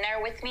being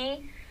there with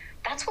me.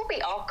 That's what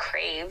we all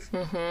crave.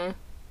 Mm-hmm.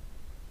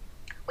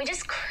 We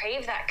just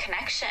crave that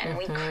connection. Mm-hmm.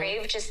 We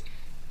crave just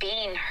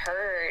being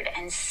heard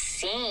and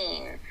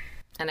seen.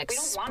 And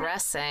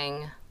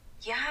expressing.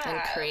 Yeah.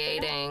 And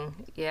creating.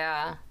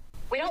 Yeah.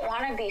 We don't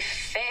want to be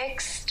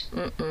fixed.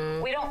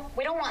 Mm-mm. We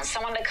don't want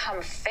someone to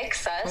come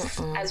fix us.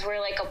 Mm-mm. As we're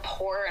like a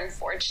poor,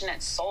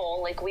 unfortunate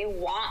soul. Like, we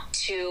want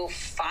to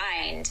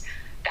find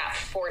that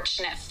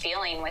fortunate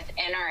feeling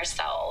within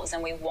ourselves,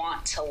 and we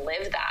want to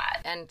live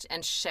that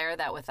and share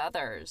that with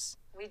others.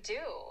 We do.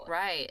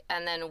 Right.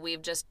 And then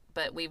we've just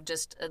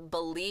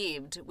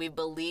believed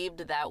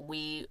that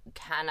we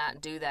cannot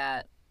do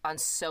that on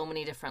so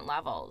many different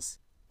levels.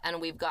 And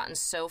we've gotten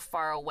so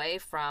far away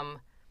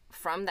from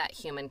that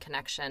human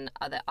connection,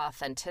 the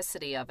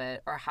authenticity of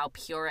it, or how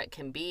pure it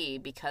can be,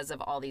 because of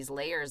all these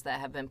layers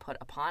that have been put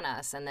upon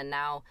us. And then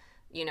now,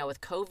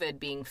 with COVID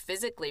being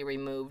physically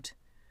removed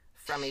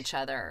from each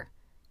other,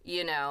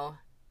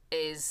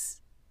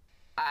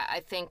 I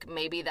think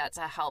maybe that's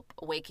a help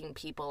waking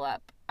people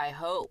up, I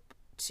hope,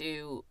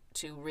 to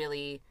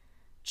really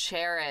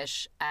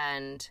cherish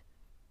and,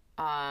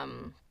 I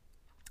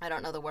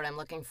don't know the word I'm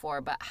looking for,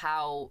 but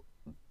how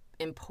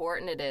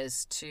important it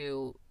is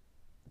to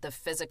the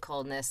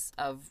physicalness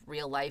of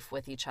real life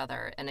with each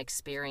other and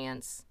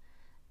experience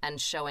and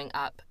showing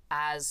up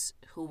as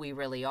who we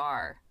really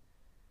are.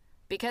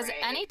 Because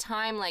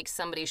anytime like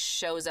somebody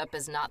shows up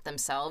as not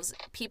themselves,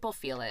 people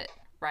feel it,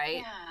 right?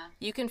 Yeah.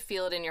 You can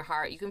feel it in your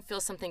heart. You can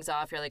feel something's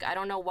off. You're like, I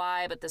don't know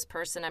why, but this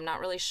person, I'm not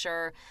really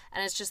sure.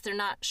 And it's just, they're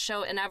not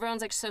and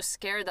everyone's like so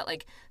scared that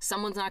like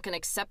someone's not going to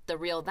accept the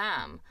real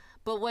them.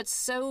 But what's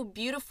so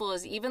beautiful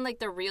is even like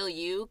the real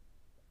you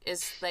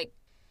is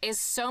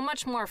so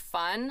much more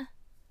fun.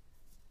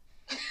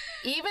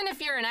 Even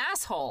if you're an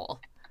asshole.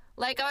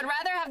 Like, I would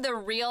rather have the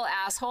real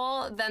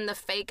asshole than the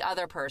fake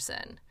other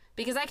person,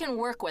 because I can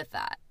work with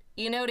that.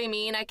 You know what I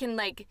mean? I can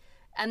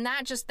and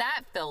that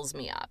fills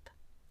me up.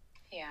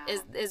 Yeah.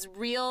 Is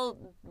real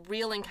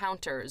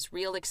encounters,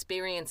 real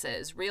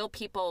experiences, real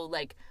people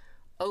like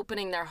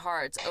opening their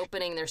hearts,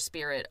 opening their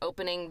spirit,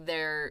 opening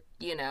their,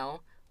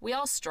 we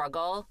all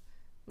struggle.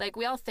 Like,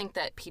 we all think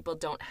that people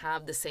don't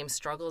have the same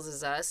struggles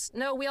as us.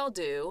 No, we all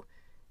do.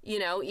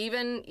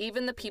 Even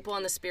the people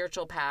on the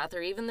spiritual path,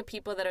 or even the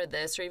people that are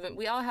this, or even,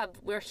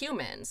 we're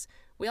humans.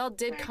 We all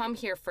did come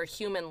here for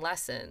human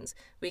lessons.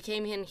 We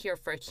came in here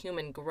for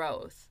human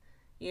growth,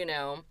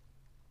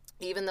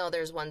 even though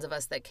there's ones of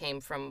us that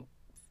came from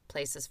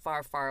places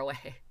far, far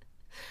away.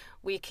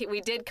 we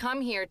did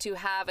come here to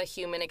have a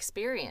human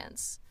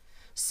experience.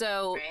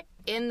 So Right.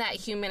 in that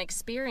human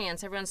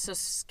experience, everyone's so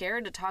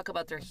scared to talk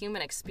about their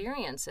human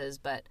experiences,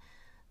 but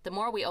the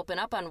more we open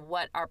up on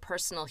what our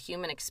personal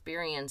human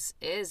experience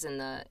is in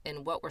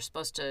what we're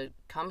supposed to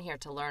come here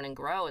to learn and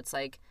grow, it's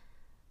like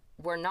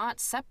we're not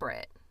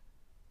separate.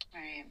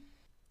 Right.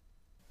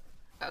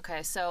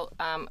 Okay, so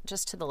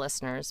just to the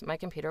listeners, my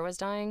computer was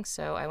dying,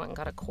 so I went and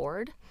got a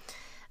cord.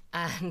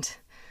 And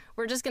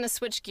we're just going to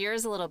switch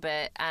gears a little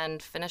bit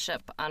and finish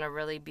up on a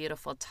really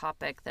beautiful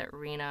topic that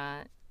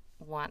Rena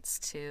wants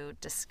to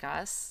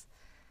discuss.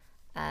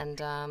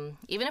 And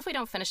even if we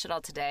don't finish it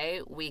all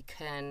today, we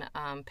can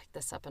pick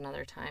this up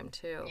another time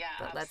too. Yeah,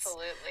 but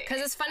absolutely.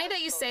 Because it's funny that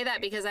you say that,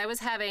 because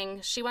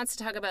she wants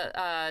to talk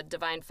about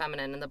divine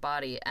feminine in the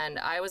body, and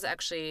I was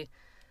actually,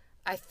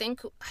 I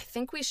think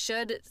we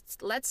should,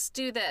 let's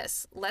do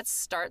this. Let's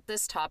start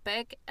this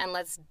topic and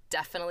let's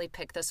definitely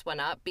pick this one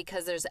up,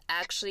 because there's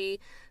actually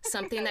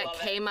something that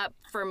came up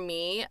for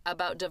me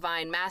about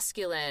divine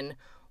masculine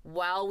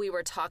while we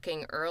were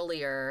talking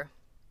earlier.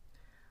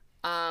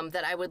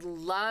 That I would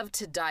love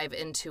to dive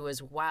into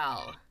as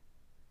well.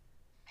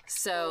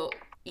 So,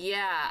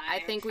 yeah, I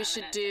think we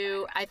should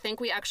do, I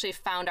think we actually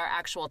found our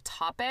actual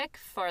topic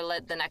for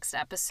the next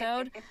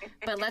episode,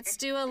 but let's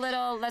do a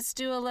little,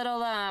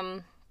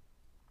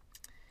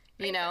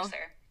 you know,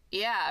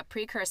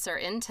 precursor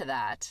into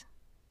that.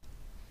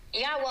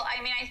 Yeah, well,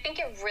 I mean, I think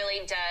it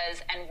really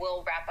does, and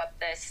we'll wrap up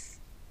this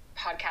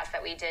podcast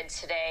that we did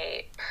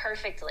today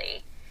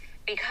perfectly,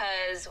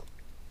 because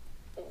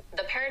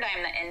the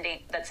paradigm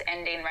that's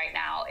ending right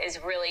now is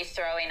really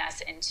throwing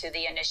us into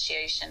the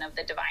initiation of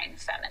the divine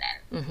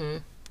feminine. Mm-hmm.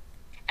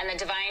 And the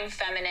divine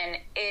feminine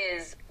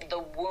is the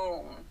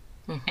womb,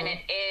 Mm-hmm. and it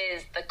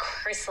is the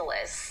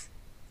chrysalis,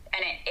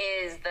 and it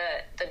is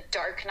the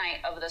dark night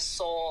of the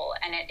soul,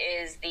 and it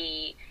is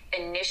the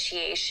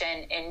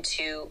initiation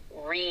into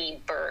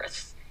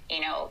rebirth.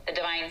 You know, the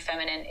divine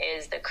feminine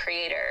is the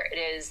creator, it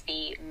is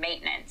the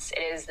maintenance,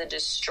 it is the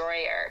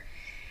destroyer.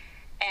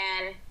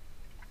 And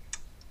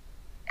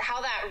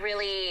how that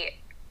really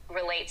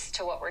relates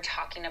to what we're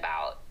talking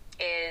about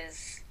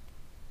is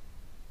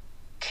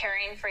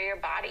caring for your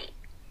body,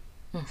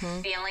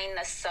 Mm-hmm. feeling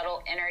the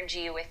subtle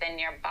energy within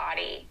your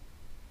body,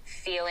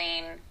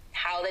 feeling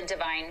how the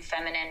divine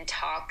feminine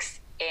talks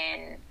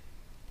in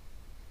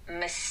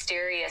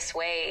mysterious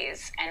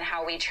ways, and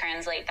how we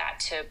translate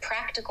that to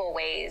practical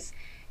ways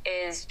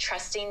is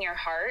trusting your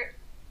heart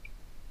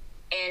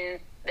in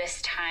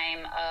this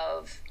time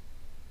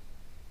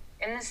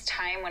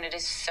when it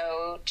is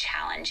so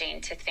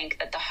challenging to think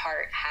that the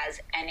heart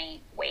has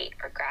any weight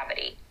or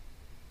gravity.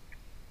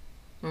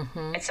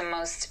 Mm-hmm. It's the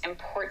most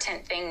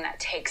important thing that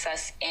takes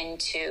us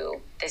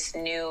into this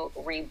new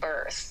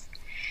rebirth.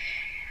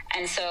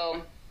 And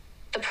so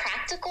the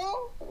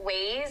practical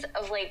ways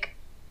of like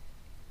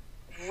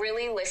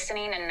really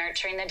listening and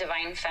nurturing the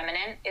divine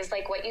feminine is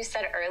like what you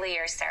said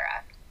earlier,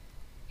 Sarah.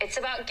 It's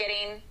about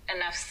getting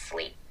enough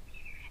sleep.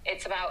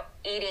 It's about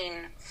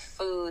eating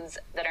foods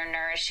that are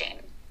nourishing.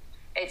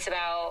 It's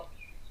about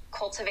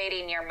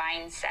cultivating your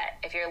mindset.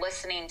 If you're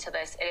listening to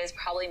this, it is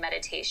probably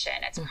meditation.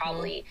 It's Mm-hmm.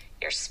 probably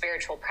your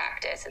spiritual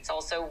practice. It's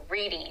also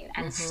reading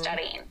and Mm-hmm.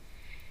 studying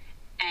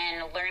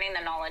and learning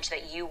the knowledge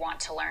that you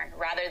want to learn,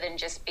 rather than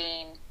just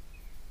being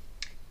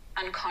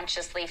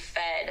unconsciously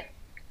fed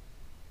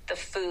the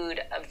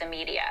food of the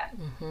media.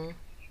 Mm-hmm.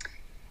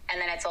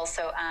 And then it's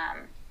also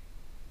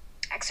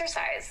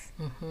exercise.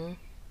 Mm-hmm.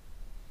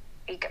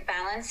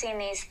 Balancing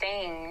these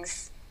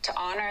things to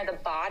honor the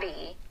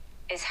body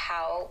is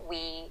how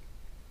we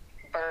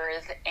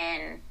birth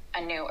in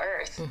a new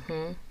earth.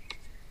 Mm-hmm.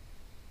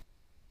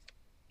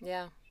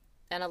 Yeah.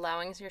 And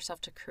allowing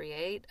yourself to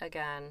create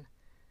again.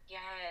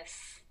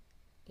 Yes.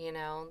 You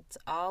know, it's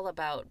all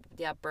about,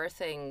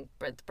 birthing.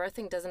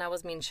 Birthing doesn't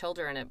always mean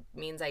children. It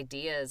means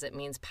ideas. It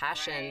means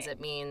passions. Right.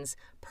 It means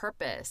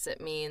purpose.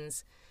 It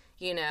means,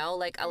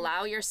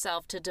 allow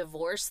yourself to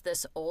divorce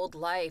this old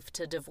life,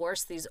 to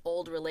divorce these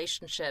old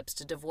relationships,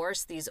 to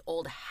divorce these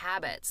old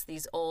habits,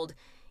 these old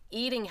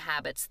eating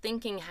habits,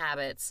 thinking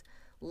habits,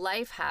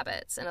 life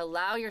habits, and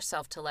allow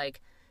yourself to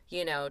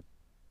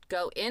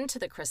go into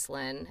the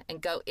crystalline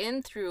and go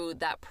in through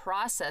that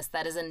process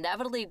that is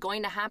inevitably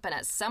going to happen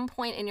at some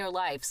point in your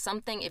life.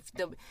 Something,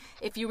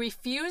 if you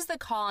refuse the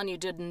call and you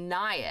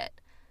deny it,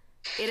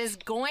 it is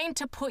going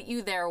to put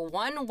you there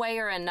one way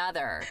or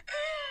another.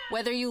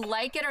 Whether you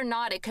like it or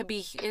not, it could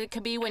be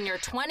when you're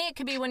 20, it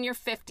could be when you're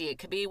 50, it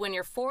could be when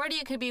you're 40,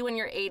 it could be when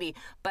you're 80.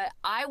 But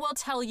I will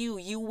tell you,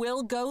 you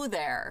will go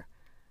there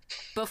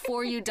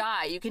before you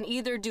die. You can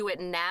either do it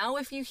now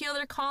if you feel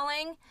their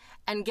calling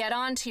and get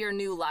on to your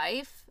new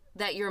life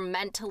that you're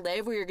meant to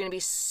live, where you're going to be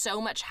so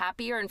much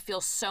happier and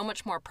feel so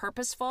much more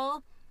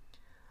purposeful,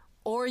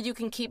 or you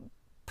can keep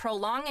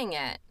prolonging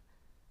it.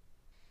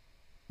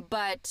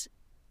 But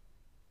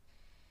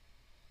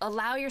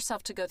allow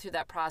yourself to go through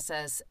that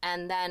process,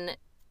 and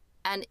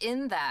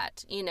in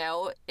that,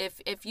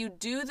 if you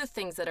do the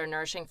things that are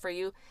nourishing for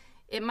you,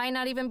 it might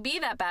not even be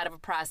that bad of a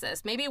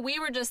process. Maybe we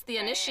were just the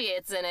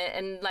initiates in it,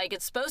 and like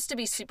it's supposed to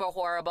be super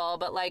horrible,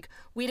 but like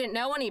we didn't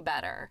know any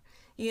better,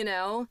 you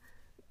know?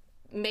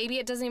 Maybe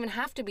it doesn't even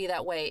have to be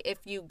that way if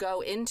you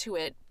go into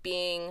it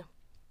being,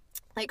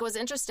 like, it was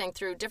interesting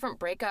through different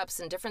breakups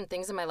and different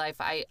things in my life.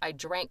 I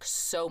drank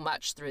so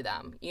much through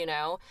them, you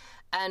know?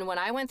 And when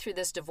I went through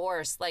this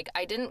divorce, like,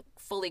 I didn't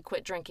fully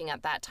quit drinking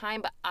at that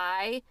time, but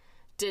I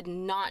did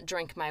not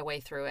drink my way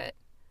through it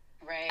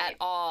at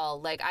all.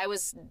 Like, I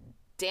was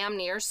damn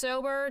near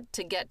sober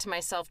to get to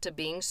myself to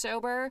being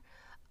sober.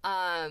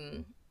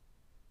 But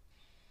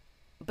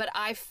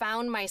I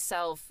found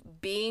myself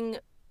being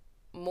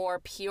more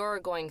pure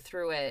going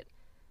through it,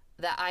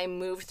 that I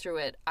moved through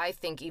it, I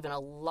think, even a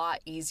lot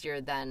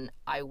easier than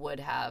I would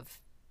have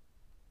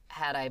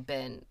had I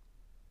been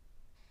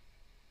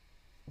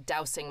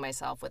dousing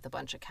myself with a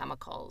bunch of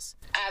chemicals.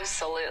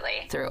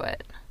 Absolutely. Through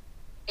it.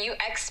 You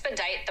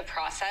expedite the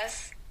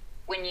process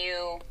when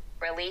you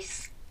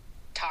release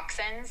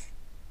toxins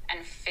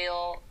and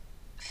fill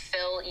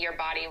your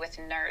body with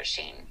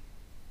nourishing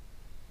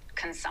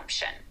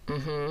consumption.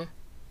 Mm-hmm.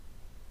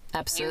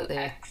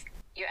 Absolutely.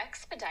 You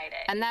expedite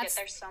it. And you that's,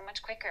 get there so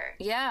much quicker.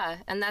 Yeah,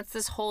 and that's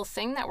this whole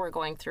thing that we're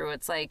going through.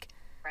 It's like,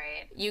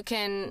 you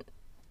can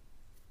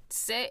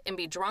sit and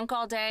be drunk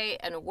all day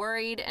and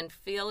worried and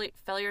fill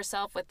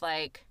yourself with,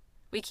 like,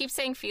 we keep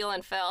saying feel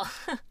and fill.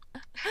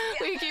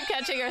 We keep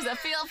catching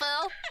ourselves. Feel.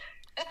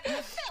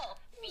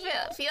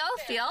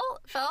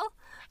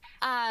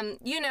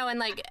 You know, and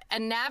like,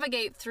 and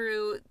navigate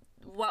through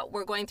what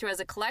we're going through as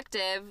a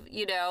collective,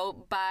 you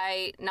know,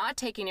 by not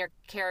taking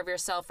care of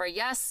yourself, or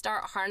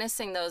start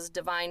harnessing those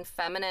divine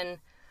feminine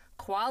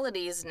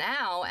qualities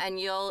now. And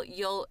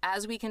you'll,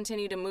 as we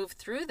continue to move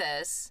through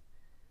this,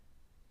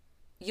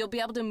 you'll be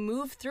able to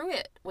move through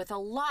it with a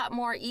lot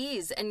more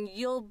ease, and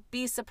you'll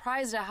be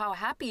surprised at how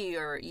happy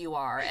you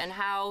are, and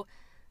how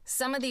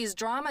some of these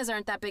dramas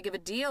aren't that big of a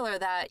deal, or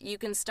that you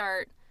can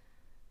start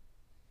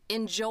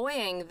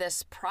enjoying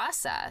this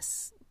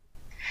process.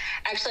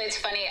 Actually, it's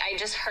funny. I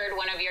just heard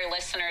one of your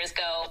listeners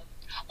go,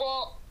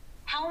 well,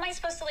 how am I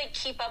supposed to, like,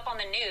 keep up on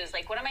the news?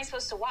 Like, what am I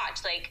supposed to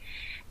watch? Like,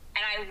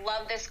 and I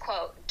love this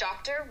quote.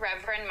 Dr.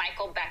 Reverend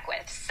Michael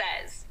Beckwith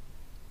says,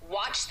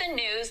 watch the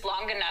news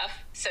long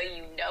enough so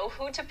you know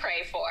who to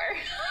pray for.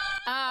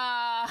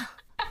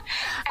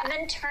 And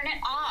then turn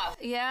it off.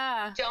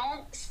 Yeah.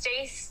 Don't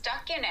stay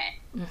stuck in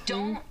it. Mm-hmm.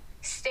 Don't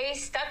stay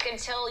stuck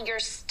until your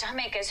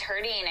stomach is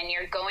hurting and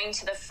you're going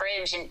to the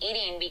fridge and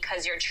eating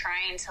because you're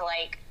trying to,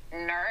 like,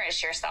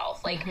 nourish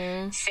yourself. Like,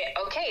 say,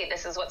 okay,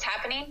 this is what's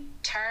happening.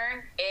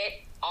 Turn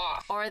it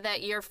off. Or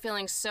that you're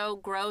feeling so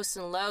gross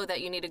and low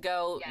that you need to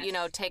go, you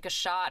know, take a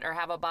shot or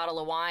have a bottle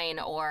of wine,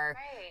 or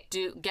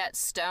get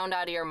stoned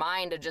out of your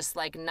mind to just,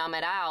 like, numb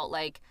it out.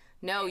 Like,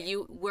 no,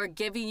 we're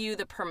giving you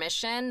the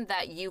permission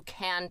that you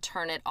can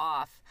turn it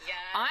off. Yes.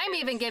 I'm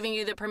even giving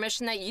you the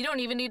permission that you don't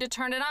even need to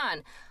turn it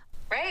on.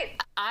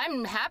 Right.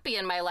 I'm happy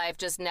in my life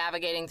just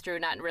navigating through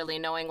not really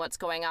knowing what's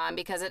going on,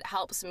 because it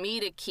helps me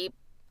to keep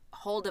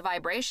hold a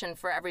vibration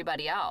for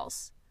everybody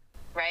else.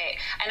 Right.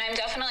 And I'm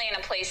definitely in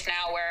a place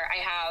now where I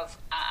have,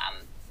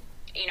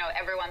 you know,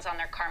 everyone's on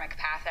their karmic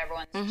path.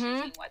 Everyone's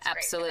choosing what's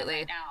great for them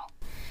right now.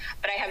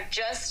 But I have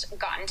just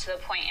gotten to the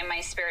point in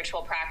my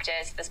spiritual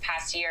practice this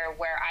past year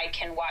where I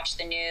can watch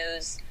the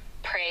news,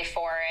 pray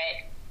for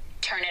it,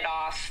 turn it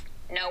off,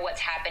 know what's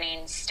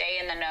happening, stay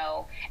in the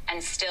know,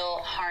 and still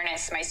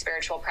harness my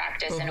spiritual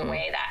practice in a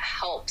way that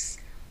helps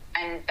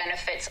and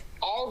benefits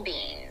all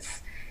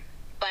beings.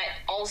 But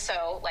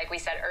also, like we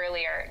said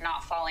earlier,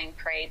 not falling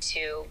prey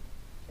to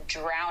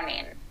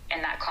drowning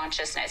in that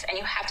consciousness. And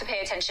you have to pay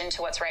attention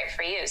to what's right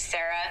for you.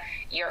 Sarah,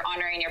 you're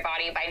honoring your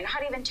body by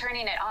not even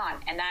turning it on.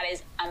 And that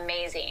is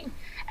amazing.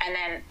 And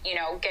then, you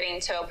know,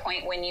 getting to a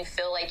point when you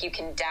feel like you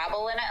can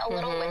dabble in it a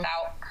little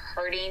without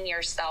hurting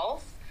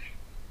yourself,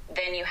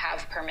 then you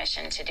have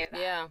permission to do that.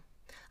 Yeah.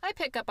 I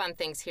pick up on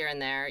things here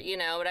and there, you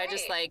know, but I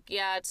just like,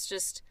 it's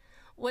just...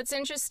 What's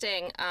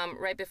interesting,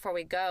 right before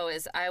we go,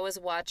 is I was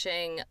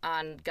watching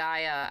on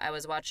Gaia, I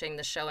was watching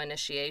the show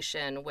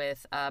Initiation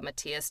with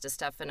Matthias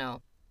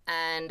DeStefano.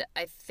 And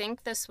I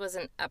think this was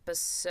an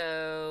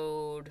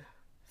episode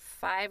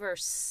 5 or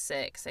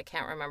 6. I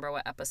can't remember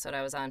what episode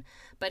I was on.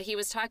 But he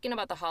was talking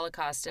about the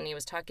Holocaust, and he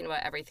was talking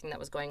about everything that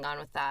was going on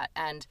with that,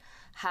 and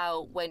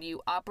how when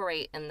you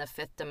operate in the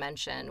fifth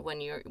dimension, when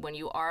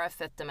you are a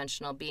fifth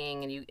dimensional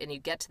being, and you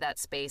get to that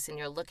space and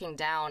you're looking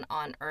down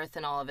on Earth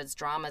and all of its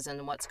dramas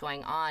and what's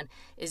going on,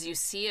 is you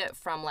see it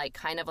from, like,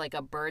 kind of like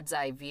a bird's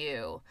eye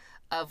view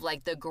of,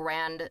 like, the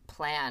grand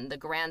plan, the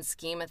grand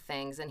scheme of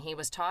things. And he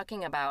was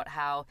talking about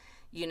how,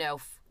 you know,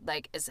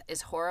 like,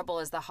 as horrible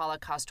as the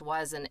Holocaust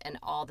was and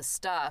all the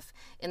stuff,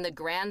 in the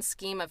grand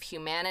scheme of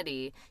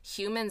humanity,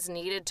 humans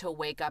needed to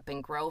wake up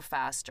and grow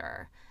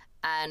faster.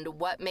 And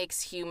what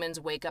makes humans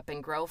wake up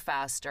and grow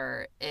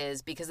faster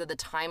is, because of the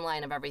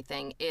timeline of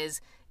everything,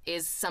 is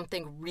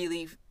something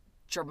really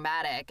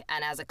dramatic,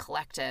 and as a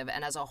collective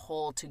and as a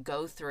whole to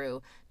go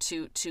through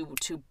to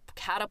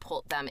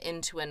catapult them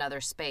into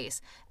another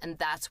space. And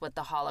that's what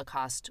the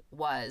Holocaust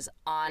was,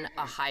 on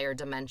a higher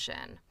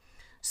dimension.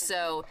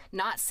 So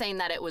not saying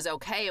that it was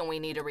okay and we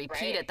need to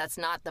repeat it. That's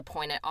not the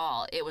point at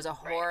all. It was a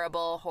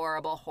horrible,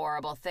 horrible,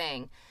 horrible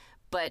thing.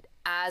 But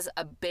as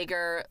a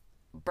bigger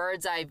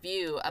bird's eye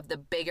view of the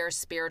bigger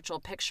spiritual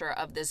picture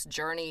of this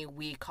journey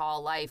we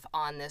call life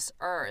on this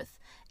earth,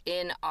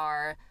 in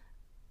our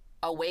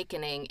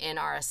awakening, in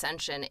our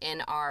ascension,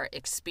 in our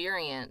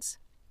experience,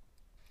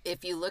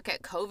 if you look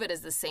at COVID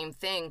as the same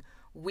thing,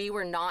 we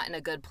were not in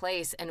a good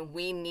place, and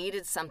we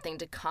needed something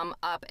to come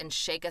up and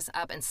shake us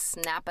up and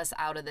snap us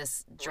out of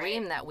this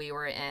dream that we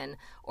were in,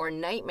 or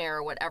nightmare,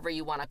 or whatever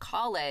you want to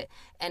call it.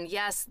 And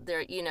yes,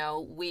 there, you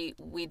know, we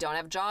don't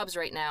have jobs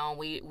right now.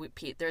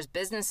 There's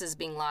businesses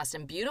being lost,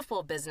 and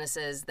beautiful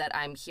businesses that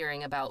I'm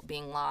hearing about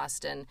being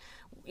lost, and,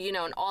 you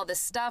know, and all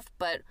this stuff,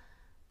 but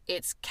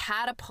it's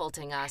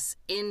catapulting us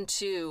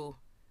into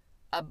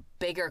a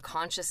bigger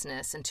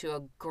consciousness, into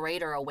a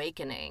greater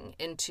awakening,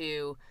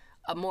 into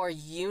a more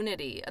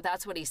unity.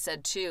 That's what he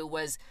said too,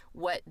 was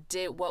what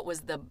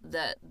was the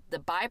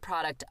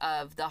byproduct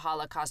of the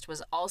Holocaust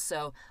was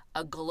also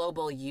a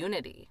global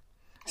unity.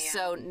 Yeah.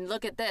 So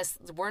look at this.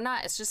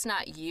 It's just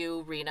not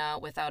you, Rena,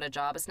 without a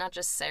job. It's not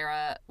just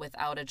Sarah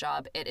without a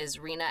job. It is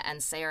Rena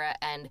and Sarah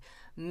and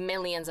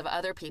millions of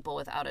other people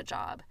without a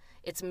job.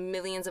 It's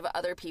millions of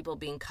other people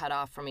being cut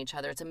off from each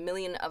other. It's a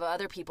million of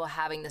other people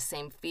having the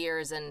same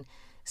fears. And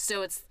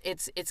so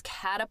it's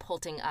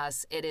catapulting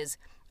us. It is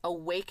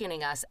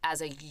awakening us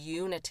as a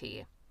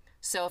unity.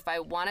 So if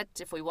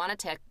we want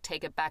to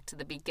take it back to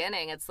the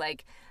beginning, it's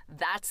like,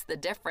 that's the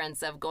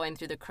difference of going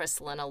through the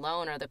crystalline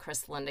alone or the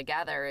crystalline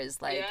together,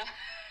 is like,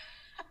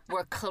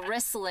 we're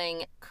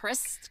crystalline,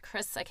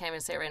 I can't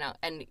even say it right now,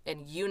 and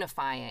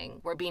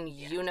unifying. We're being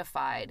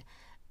unified.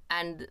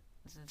 And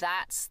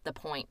that's the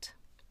point.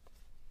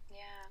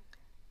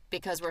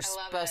 Because we're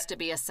supposed to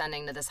be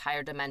ascending to this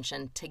higher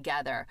dimension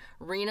together.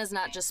 Rena's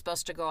not just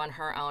supposed to go on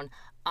her own.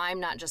 I'm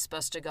not just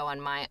supposed to go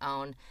on my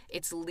own.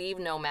 It's leave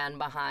no man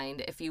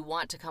behind. If you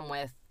want to come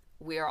with,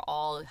 we are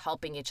all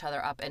helping each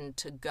other up and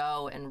to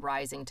go and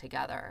rising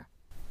together.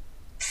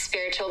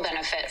 Spiritual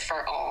benefit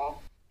for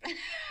all.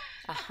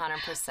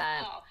 100%.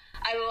 Oh,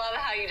 I love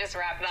how you just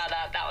wrapped that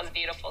up. That was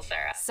beautiful,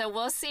 Sarah. So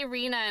we'll see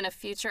Rena in a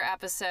future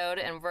episode,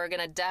 and we're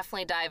going to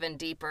definitely dive in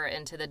deeper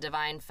into the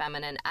divine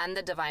feminine and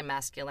the divine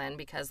masculine,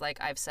 because like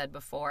I've said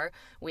before,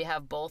 we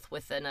have both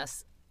within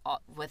us,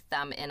 with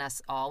them in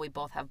us all. We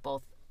both have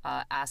both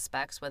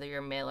aspects, whether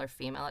you're male or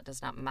female, it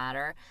does not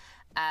matter.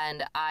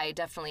 And I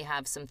definitely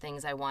have some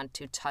things I want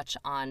to touch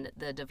on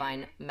the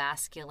divine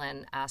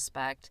masculine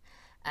aspect.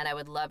 And I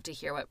would love to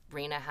hear what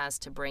Rena has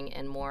to bring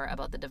in more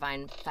about the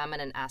divine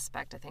feminine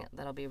aspect. I think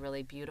that'll be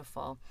really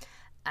beautiful.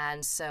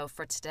 And so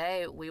for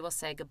today, we will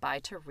say goodbye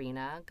to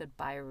Rena.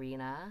 Goodbye,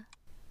 Rena.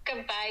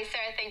 Goodbye,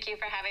 Sarah. Thank you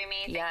for having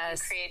me. Thank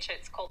you,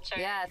 Creatrix Culture.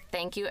 Yeah,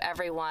 thank you,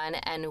 everyone.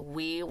 And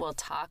we will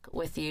talk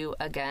with you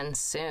again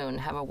soon.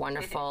 Have a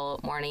wonderful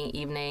morning,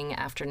 evening,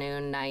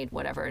 afternoon, night,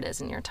 whatever it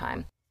is in your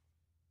time.